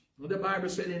God. The Bible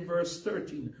said in verse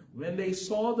 13, when they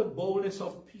saw the boldness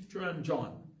of Peter and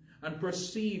John and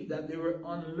perceived that they were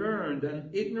unlearned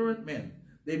and ignorant men,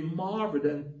 they marveled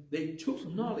and they took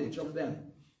knowledge of them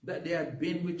that they had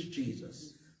been with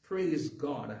Jesus. Praise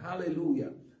God.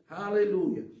 Hallelujah.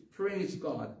 Hallelujah. Praise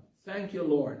God. Thank you,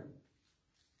 Lord.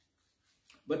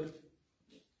 But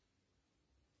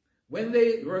when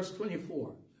they, verse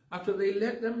 24, after they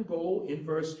let them go in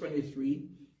verse 23,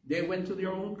 they went to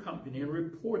their own company and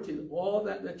reported all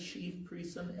that the chief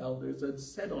priests and elders had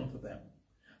said unto them.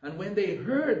 And when they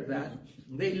heard that,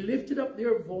 they lifted up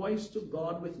their voice to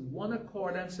God with one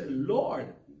accord and said,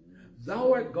 Lord,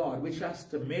 thou art God, which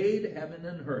hast made heaven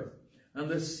and earth, and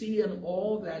the sea and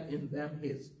all that in them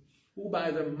is, who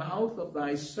by the mouth of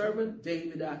thy servant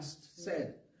David hast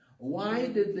said, why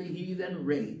did the heathen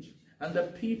rage, and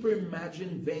the people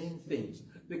imagine vain things?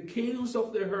 The kings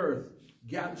of the earth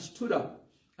stood up,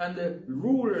 and the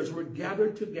rulers were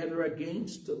gathered together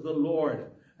against the Lord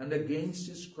and against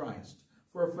his Christ.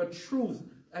 For truth,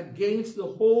 against the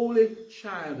holy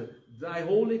child, thy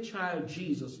holy child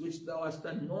Jesus, which thou hast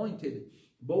anointed,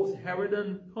 both Herod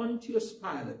and Pontius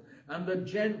Pilate, and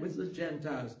with the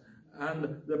Gentiles,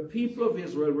 and the people of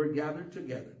Israel were gathered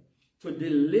together, to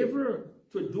deliver,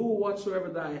 to do whatsoever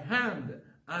thy hand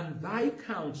and thy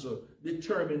counsel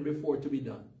determined before to be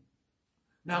done.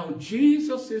 Now,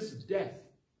 Jesus' death,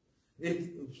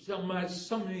 some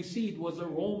may see it was the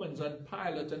Romans and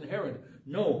Pilate and Herod.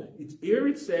 No, here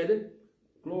it said,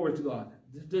 glory to God,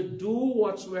 to do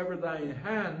whatsoever thy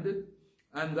hand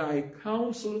and thy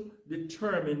counsel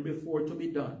determined before to be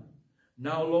done.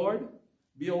 Now, Lord,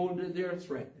 behold their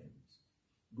threatenings.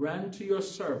 Grant to your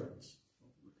servants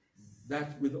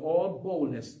that with all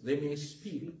boldness they may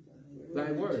speak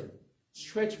thy word.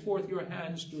 Stretch forth your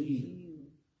hands to heal.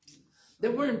 They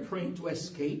weren't praying to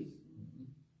escape.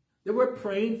 They were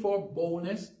praying for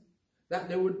boldness, that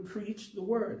they would preach the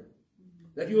word.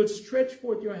 That you would stretch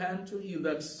forth your hand to heal,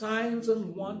 that signs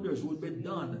and wonders would be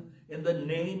done in the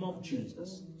name of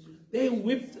Jesus. They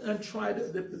whipped and tried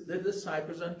the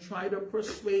disciples and tried to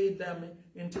persuade them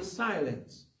into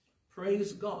silence.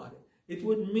 Praise God. It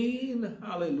would mean,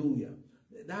 hallelujah,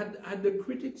 that had the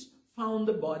critics found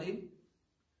the body,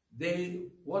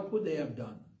 what would they have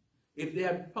done? If they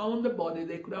had found the body,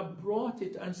 they could have brought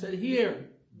it and said, here.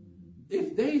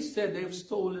 If they said they've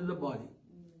stolen the body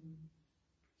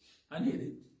and hid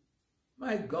it,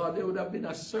 my God, there would have been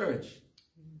a search.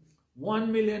 $1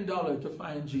 million to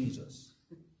find Jesus.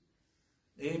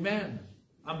 Amen.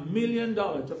 $1 million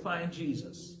to find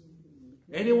Jesus.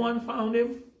 Anyone found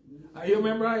him? You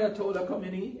remember Ayatollah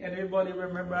Khomeini? Anybody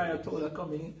remember Ayatollah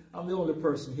Khomeini? I'm the only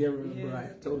person here who remember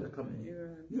Ayatollah Khomeini.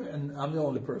 Yeah, and I'm the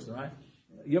only person, right?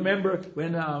 You remember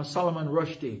when Solomon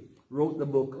Rushdie wrote the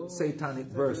book Satanic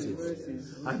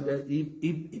Verses, and he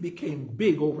became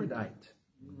big overnight.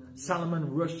 Solomon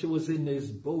Rushdie was in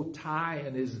his bow tie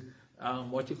and his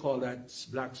what you call that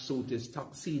black suit, his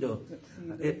tuxedo,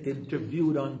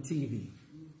 interviewed on TV.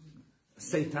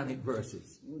 Satanic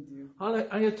Verses.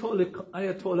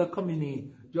 Ayatollah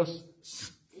Khomeini just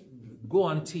go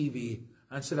on TV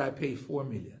and said, I pay $4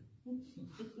 million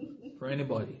for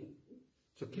anybody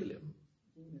to kill him.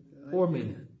 $4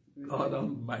 million. God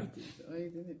Almighty.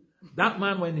 That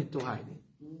man went into hiding.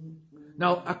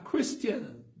 Now, a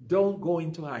Christian don't go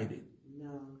into hiding.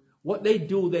 What they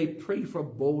do, they pray for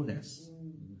boldness.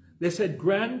 They said,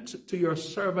 grant to your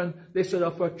servant, they said,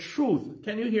 of a truth.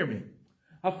 Can you hear me?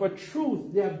 Of a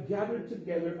truth, they have gathered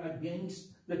together against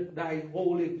thy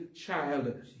holy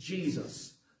child,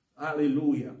 Jesus.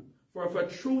 Hallelujah. For of a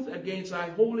truth against thy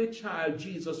holy child,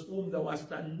 Jesus, whom thou hast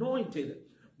anointed,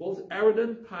 both Herod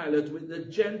and Pilate with the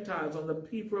Gentiles and the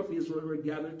people of Israel were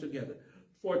gathered together,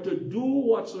 for to do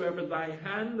whatsoever thy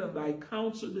hand and thy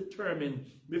counsel determined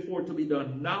before to be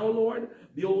done. Now, Lord,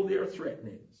 behold their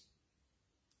threatenings.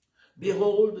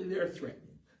 Behold their threatenings.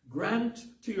 Grant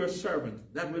to your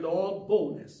servant that with all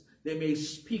boldness they may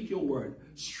speak your word.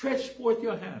 Stretch forth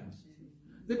your hands.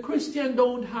 The Christian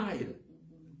don't hide.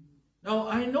 Now,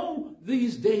 I know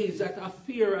these days that a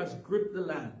fear has gripped the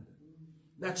land,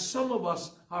 that some of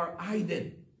us are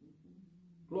hiding.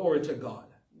 Glory to God.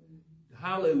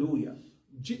 Hallelujah.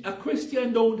 A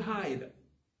Christian don't hide.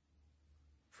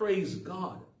 Praise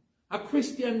God. A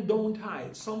Christian don't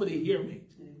hide. Somebody hear me.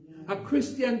 A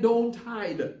Christian don't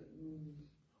hide.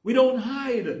 We don't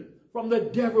hide from the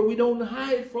devil. We don't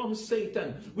hide from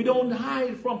Satan. We don't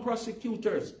hide from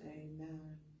prosecutors. Amen.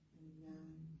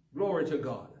 Glory to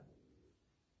God.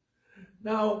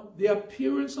 Now, the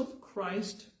appearance of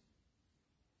Christ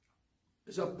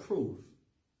is a proof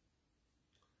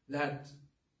that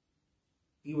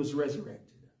he was resurrected.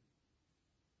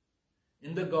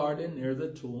 In the garden near the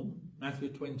tomb, Matthew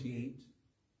 28,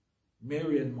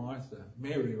 Mary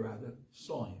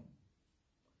saw him.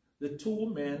 The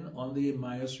two men on the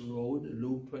Emmaus road,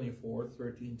 Luke 24,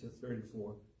 13 to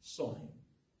 34, saw him.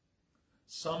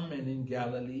 Some men in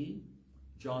Galilee,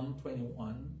 John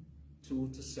 21, 2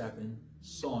 to 7,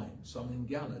 saw him. Some in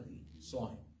Galilee saw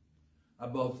him.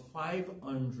 Above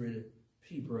 500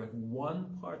 people at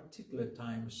one particular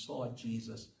time saw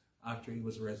Jesus after he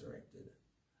was resurrected.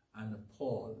 And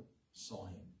Paul saw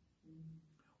him.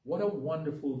 What a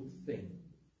wonderful thing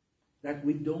that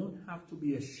we don't have to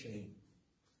be ashamed.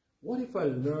 What if a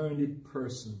learned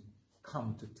person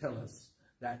come to tell us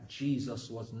that Jesus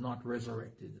was not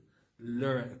resurrected,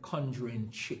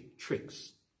 conjuring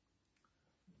tricks?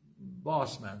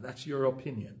 Boss man, that's your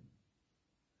opinion.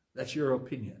 That's your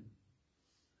opinion.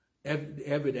 The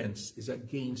evidence is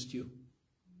against you.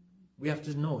 We have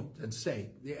to know it and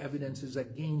say the evidence is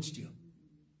against you.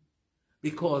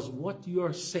 Because what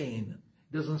you're saying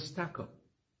doesn't stack up.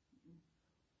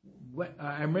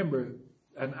 I remember,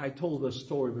 and I told the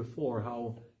story before,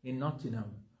 how in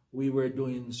Nottingham we were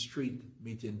doing street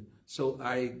meeting. So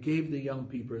I gave the young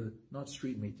people, not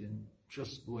street meeting,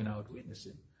 just going out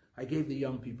witnessing. I gave the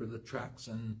young people the tracts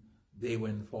and they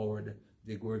went forward.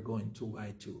 They were going 2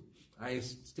 by 2. I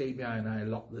stayed behind and I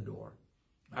locked the door.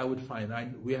 I would find,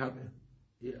 we have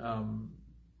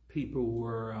people who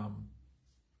were,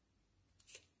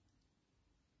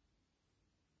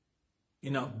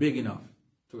 big enough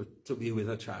to be with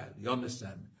a child. You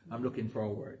understand? I'm looking for a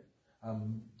word.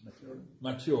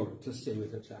 Mature to stay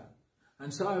with a child.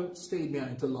 And so I stayed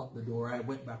behind to lock the door. I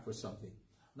went back for something.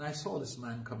 And I saw this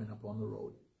man coming up on the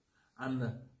road.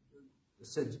 And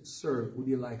said, "Sir, would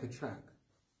you like a track?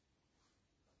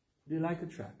 Would you like a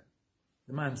track?"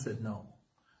 The man said, "No."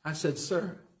 I said,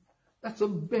 "Sir, that's the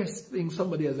best thing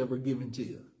somebody has ever given to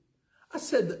you." I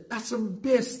said, "That's the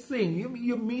best thing.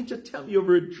 You mean to tell me you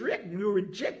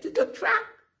rejected the track?"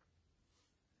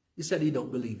 He said he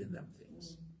don't believe in them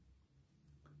things.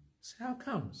 I said, "How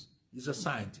comes?" He's a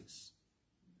scientist.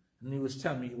 And he was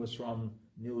telling me he was from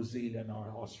New Zealand or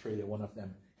Australia, one of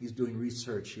them. He's doing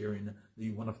research here in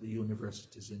one of the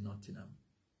universities in Nottingham.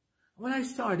 When I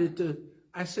said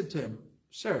to him,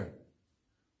 "Sir,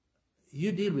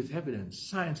 you deal with evidence.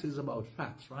 Science is about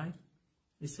facts, right?"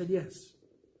 He said, "Yes.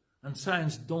 And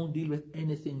science don't deal with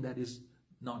anything that is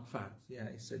not fact."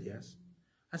 Yeah, he said, "Yes."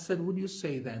 I said, "Would you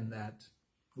say then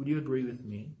would you agree with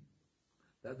me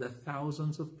that the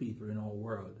thousands of people in our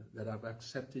world that have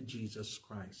accepted Jesus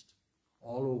Christ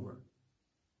all over,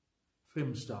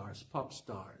 film stars, pop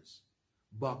stars,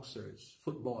 boxers,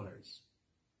 footballers.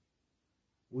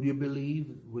 Would you believe,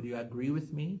 would you agree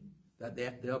with me that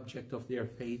the object of their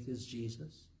faith is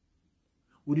Jesus?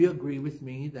 Would you agree with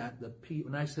me that the people,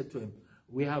 and I said to him,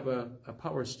 we have a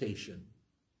power station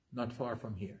not far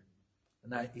from here.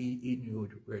 And he knew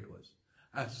where it was.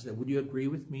 I said, would you agree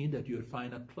with me that you would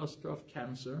find a cluster of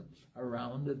cancer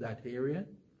around that area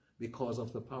because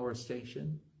of the power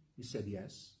station? He said,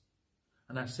 yes.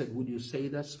 And I said, would you say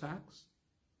that's facts?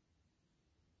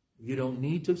 You don't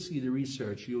need to see the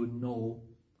research, you would know.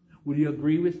 Would you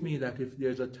agree with me that if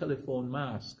there's a telephone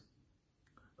mast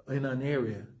in an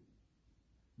area,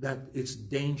 that it's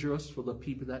dangerous for the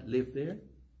people that live there?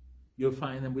 You'll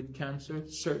find them with cancer,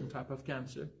 certain type of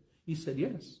cancer. He said,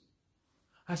 yes.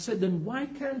 I said, then why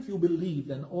can't you believe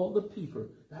that all the people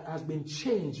that have been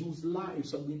changed, whose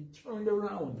lives have been turned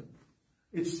around?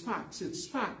 It's facts, it's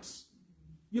facts.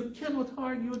 You cannot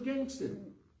argue against it.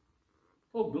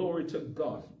 Oh, glory to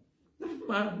God. That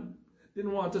man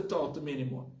didn't want to talk to me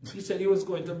anymore. He said he was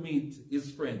going to meet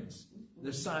his friends,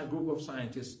 the group of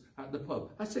scientists at the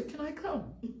pub. I said, can I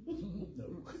come?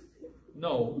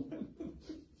 No.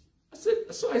 I said,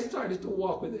 so I started to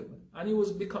walk with him, and he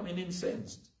was becoming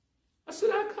incensed. I said,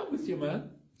 I'll come with you, man.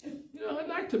 You know, I'd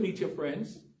like to meet your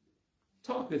friends,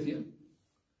 talk with you.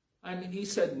 And he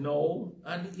said no,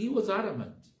 and he was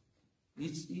adamant.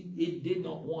 He did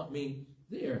not want me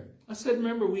there. I said,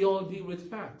 remember, we all deal with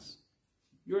facts.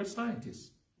 You're a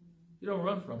scientist. You don't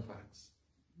run from facts.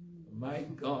 My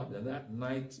God, and that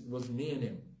night was me and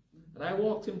him. And I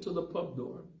walked him to the pub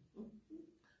door.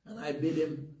 And I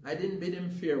didn't bid him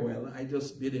farewell, I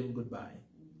just bid him goodbye.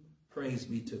 Praise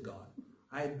be to God.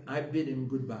 I bid him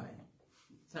goodbye.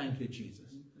 Thank you, Jesus.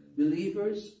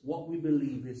 Believers, what we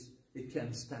believe is it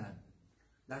can stand.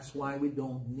 That's why we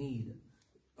don't need.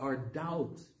 Our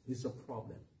doubt is a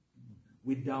problem.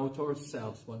 We doubt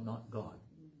ourselves, but not God.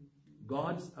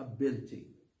 God's ability,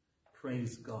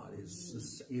 praise God,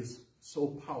 is so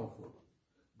powerful.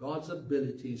 God's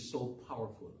ability is so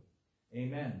powerful.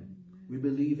 Amen. We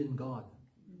believe in God.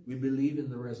 We believe in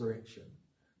the resurrection.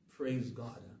 Praise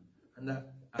God. And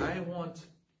that I want,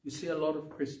 you see, a lot of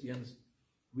Christians,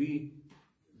 the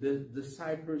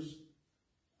disciples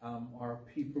are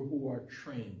people who are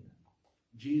trained.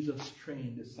 Jesus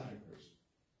trained disciples.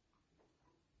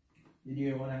 Did you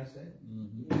hear what I said?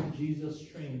 Mm-hmm. Jesus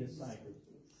trained disciples.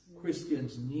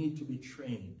 Christians need to be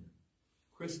trained.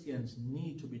 Christians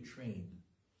need to be trained.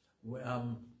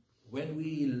 When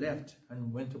we left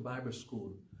and went to Bible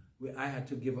school, I had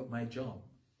to give up my job.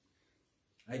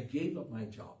 I gave up my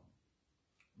job.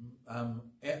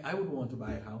 I would want to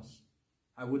buy a house.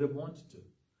 I would have wanted to.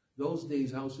 Those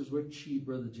days, houses were cheap,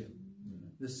 Brother Jim.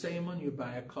 The same when you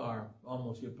buy a car,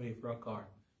 almost you pay for a car.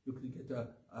 You could get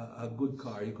a good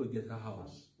car. You could get a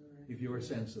house if you were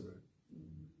sensible.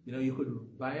 You know, you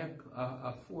could buy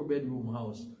a 4-bedroom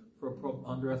house for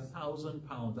under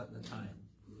 £1,000 at the time.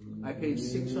 I paid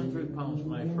 £600 for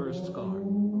my first car,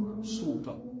 souped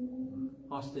up,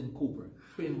 Austin Cooper,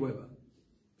 twin Weber,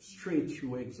 straight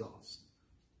through exhaust,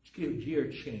 gear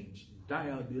change,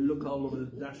 dial. You look all over the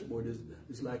dashboard,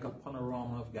 it's like a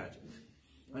panorama of gadgets.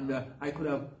 And I could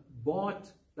have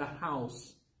bought the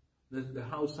house, the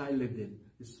house I lived in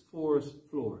is 4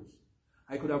 floors.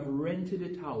 I could have rented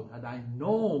it out had I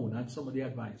known, and somebody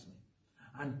advised me,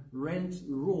 and rent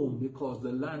room because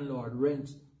the landlord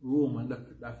rents room on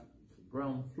the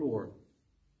ground floor.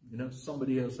 You know,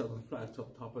 somebody else have a flat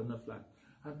up top of the flat.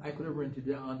 And I could have rented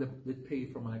it and they pay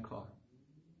for my car.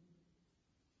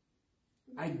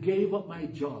 I gave up my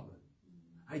job.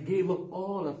 I gave up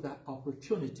all of that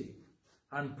opportunity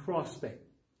and prospect.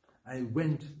 I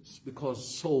went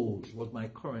because souls was my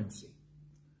currency.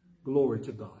 Glory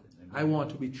to God. Amen. I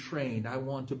want to be trained. I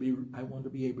want to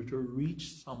be able to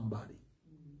reach somebody,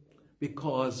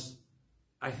 because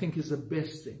I think it's the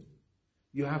best thing.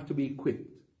 You have to be equipped.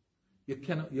 You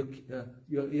cannot.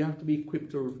 You have to be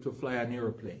equipped to fly an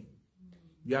airplane.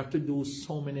 You have to do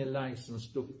so many licenses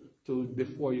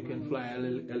before you can fly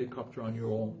a helicopter on your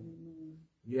own.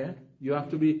 Yeah, you have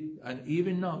to be. And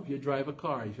even now, if you drive a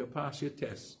car, if you pass your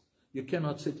test, you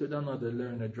cannot sit with another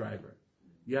learner driver.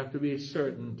 You have to be a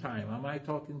certain time. Am I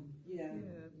talking? Yeah.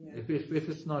 If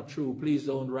it's not true, please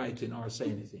don't write in or say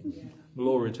anything. Yeah.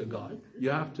 Glory to God. You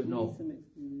have to know.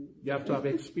 You have to have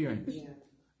experience. Yeah.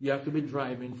 You have to be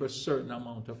driving for a certain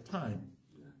amount of time,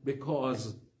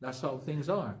 because that's how things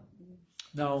are.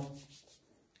 Now,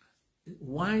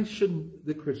 why shouldn't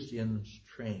the Christians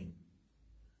train?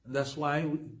 And that's why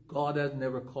God has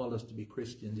never called us to be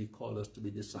Christians. He called us to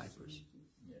be disciples.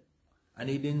 Yeah. And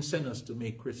he didn't send us to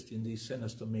make Christians. He sent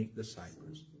us to make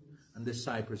disciples. And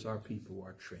disciples are people who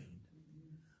are trained.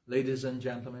 Ladies and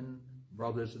gentlemen,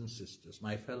 brothers and sisters,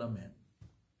 my fellow men,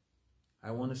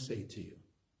 I want to say to you,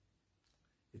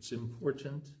 it's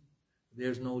important.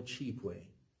 There's no cheap way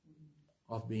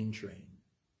of being trained.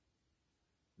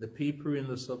 The people in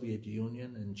the Soviet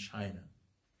Union, in China,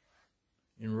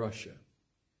 in Russia,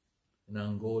 in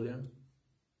Angola,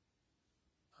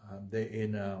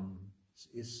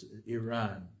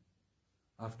 Iran,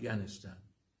 Afghanistan,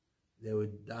 they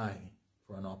would die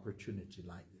for an opportunity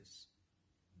like this.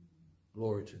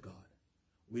 Glory to God.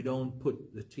 We don't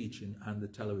put the teaching and the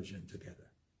television together.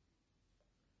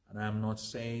 And I'm not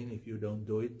saying if you don't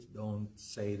do it, don't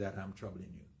say that I'm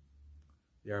troubling you.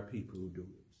 There are people who do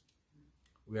it.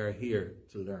 We are here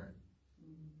to learn.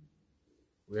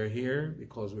 We are here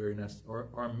because we're in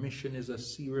our mission is a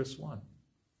serious one.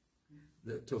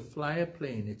 To fly a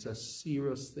plane, it's a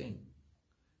serious thing.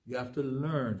 You have to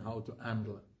learn how to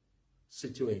handle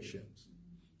situations.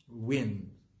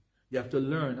 Wind. You have to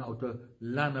learn how to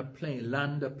land a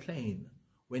plane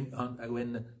when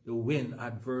the wind,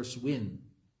 adverse wind.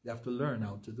 You have to learn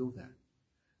how to do that.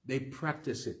 They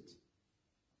practice it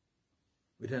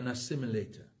with an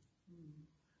assimilator.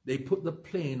 They put the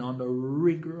plane on a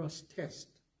rigorous test.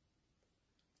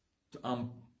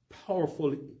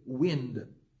 Powerful wind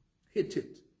hit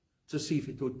it to see if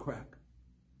it would crack.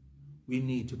 We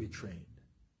need to be trained.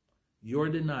 You're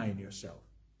denying yourself.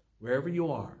 Wherever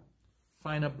you are,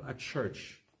 find a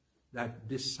church that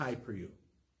disciple you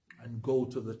and go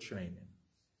to the training.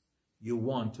 You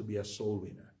want to be a soul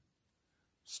winner.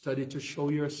 Study to show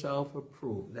yourself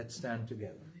approved. Let's stand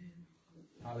together.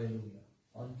 Hallelujah.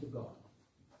 Unto God.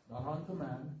 Not unto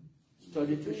man.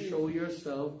 Study to show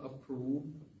yourself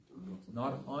approved.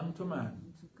 Not unto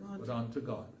man, but unto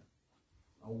God.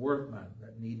 A workman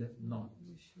that needeth not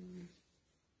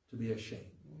to be ashamed.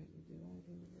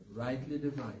 Rightly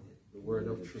divided the word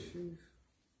of truth.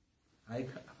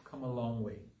 I've come a long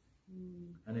way.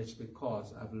 And it's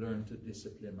because I've learned to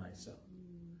discipline myself.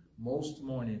 Most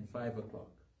morning, 5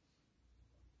 o'clock.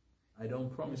 I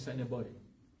don't promise anybody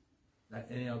that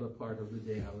any other part of the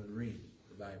day I will read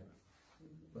the Bible.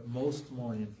 But most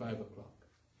morning, 5 o'clock,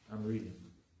 I'm reading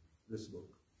this book.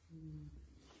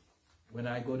 When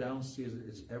I go downstairs,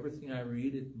 it's everything I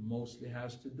read, it mostly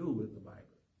has to do with the Bible.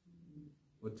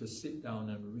 But to sit down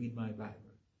and read my Bible,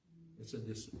 it's a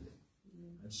discipline.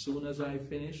 As soon as I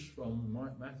finish from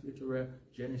Matthew to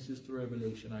Genesis to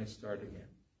Revelation, I start again.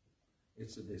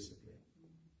 It's a discipline.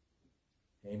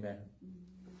 Amen.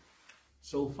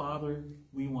 So, Father,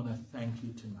 we want to thank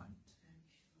you tonight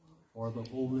for the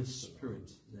Holy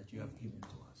Spirit that you have given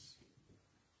to us.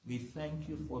 We thank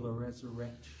you for the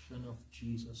resurrection of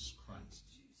Jesus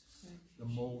Christ, the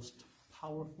most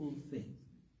powerful thing,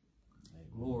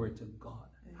 glory to God,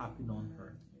 happened on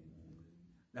earth.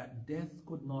 That death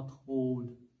could not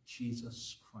hold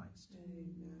Jesus Christ.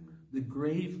 The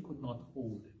grave could not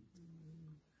hold him.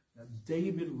 That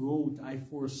David wrote, I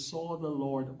foresaw the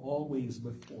Lord always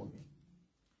before me.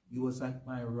 He was at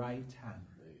my right hand,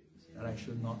 that I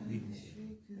should not be moved.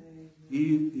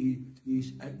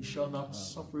 He shall not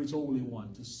suffer his Holy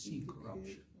One to see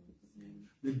corruption.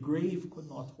 The grave could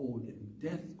not hold him.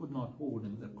 Death could not hold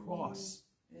him. The cross.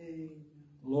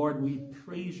 Lord, we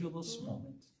praise you this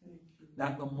moment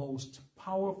that the most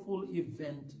powerful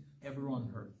event ever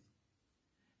on earth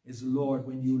is, Lord,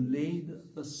 when you laid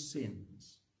the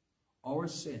sins, our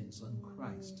sins on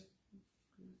Christ,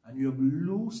 and you have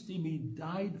loosed him, he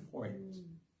died for it,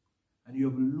 and you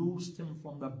have loosed him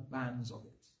from the bands of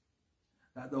it,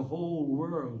 that the whole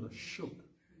world shook.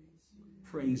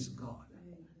 Praise God.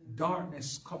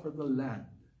 Darkness covered the land.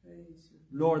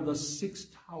 Lord, the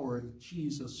sixth hour,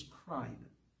 Jesus cried.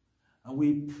 And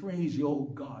we praise you,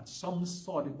 oh God. Some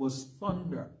thought it was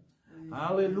thunder.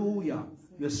 Hallelujah.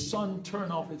 The sun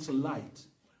turned off its light.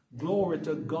 Glory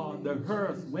to God. The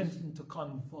earth went into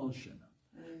convulsion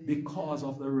because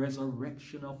of the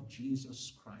resurrection of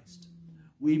Jesus Christ.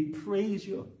 We praise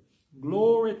you.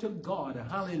 Glory to God.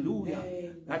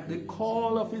 Hallelujah. That the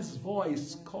call of his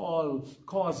voice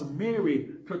caused Mary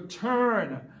to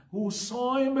turn, who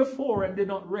saw him before and did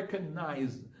not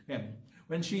recognize him.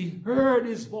 When she heard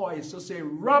his voice to say,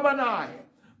 Rabboni,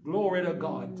 glory to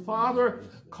God. Father,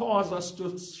 cause us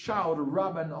to shout,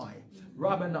 Rabboni,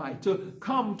 Rabboni, to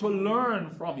come to learn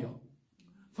from you.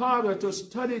 Father, to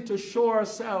study, to show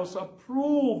ourselves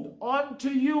approved unto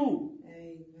you.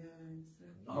 Amen.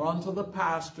 Not unto the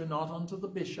pastor, not unto the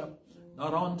bishop,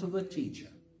 not unto the teacher,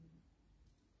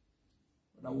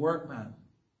 but a workman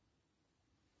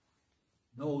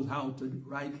knows how to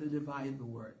rightly divide the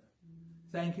word.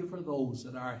 Thank you for those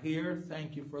that are here.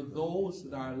 Thank you for those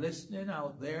that are listening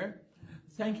out there.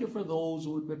 Thank you for those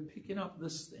who would be picking up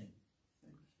this thing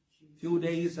a few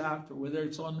days after, whether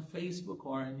it's on Facebook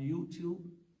or on YouTube.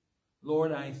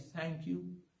 Lord, I thank you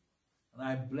and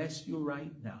I bless you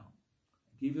right now.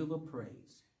 I give you the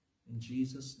praise. In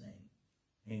Jesus' name,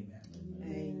 amen.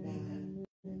 Amen.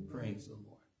 Amen. Praise the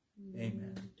Lord.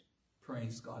 Amen.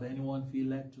 Praise God. Anyone feel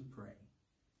led to pray?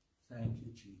 Thank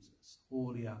you, Jesus.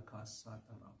 Holy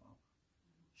Akasatarababa.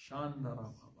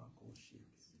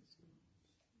 Shandarababakoshik.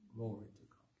 Glory to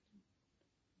God.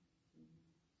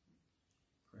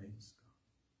 Praise God.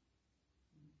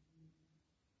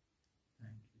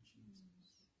 Thank you,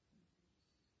 Jesus.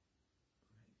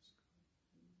 Praise God.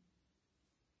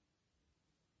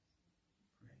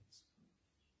 Praise God.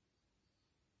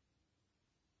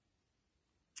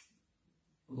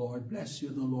 The Lord bless you.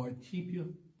 The Lord keep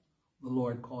you. The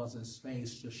Lord cause his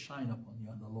face to shine upon you,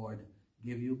 and the Lord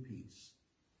give you peace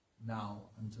now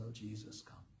until Jesus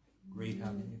comes. Great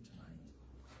having you tonight.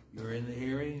 You're in the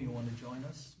area and you want to join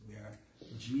us? We are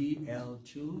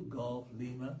GL2, Golf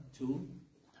Lima 2.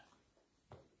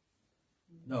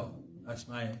 No, that's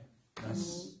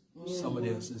somebody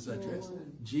else's address.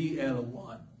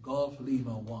 GL1, Golf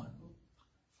Lima 1.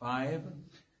 5,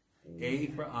 A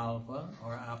for Alpha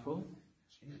or Apple,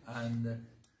 and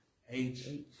H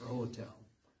for Hotel.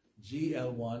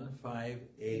 GL1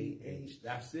 5AH.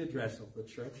 That's the address of the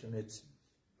church, and it's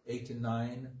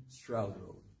 89 Stroud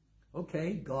Road.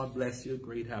 Okay, God bless you.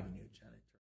 Great having you, Jen.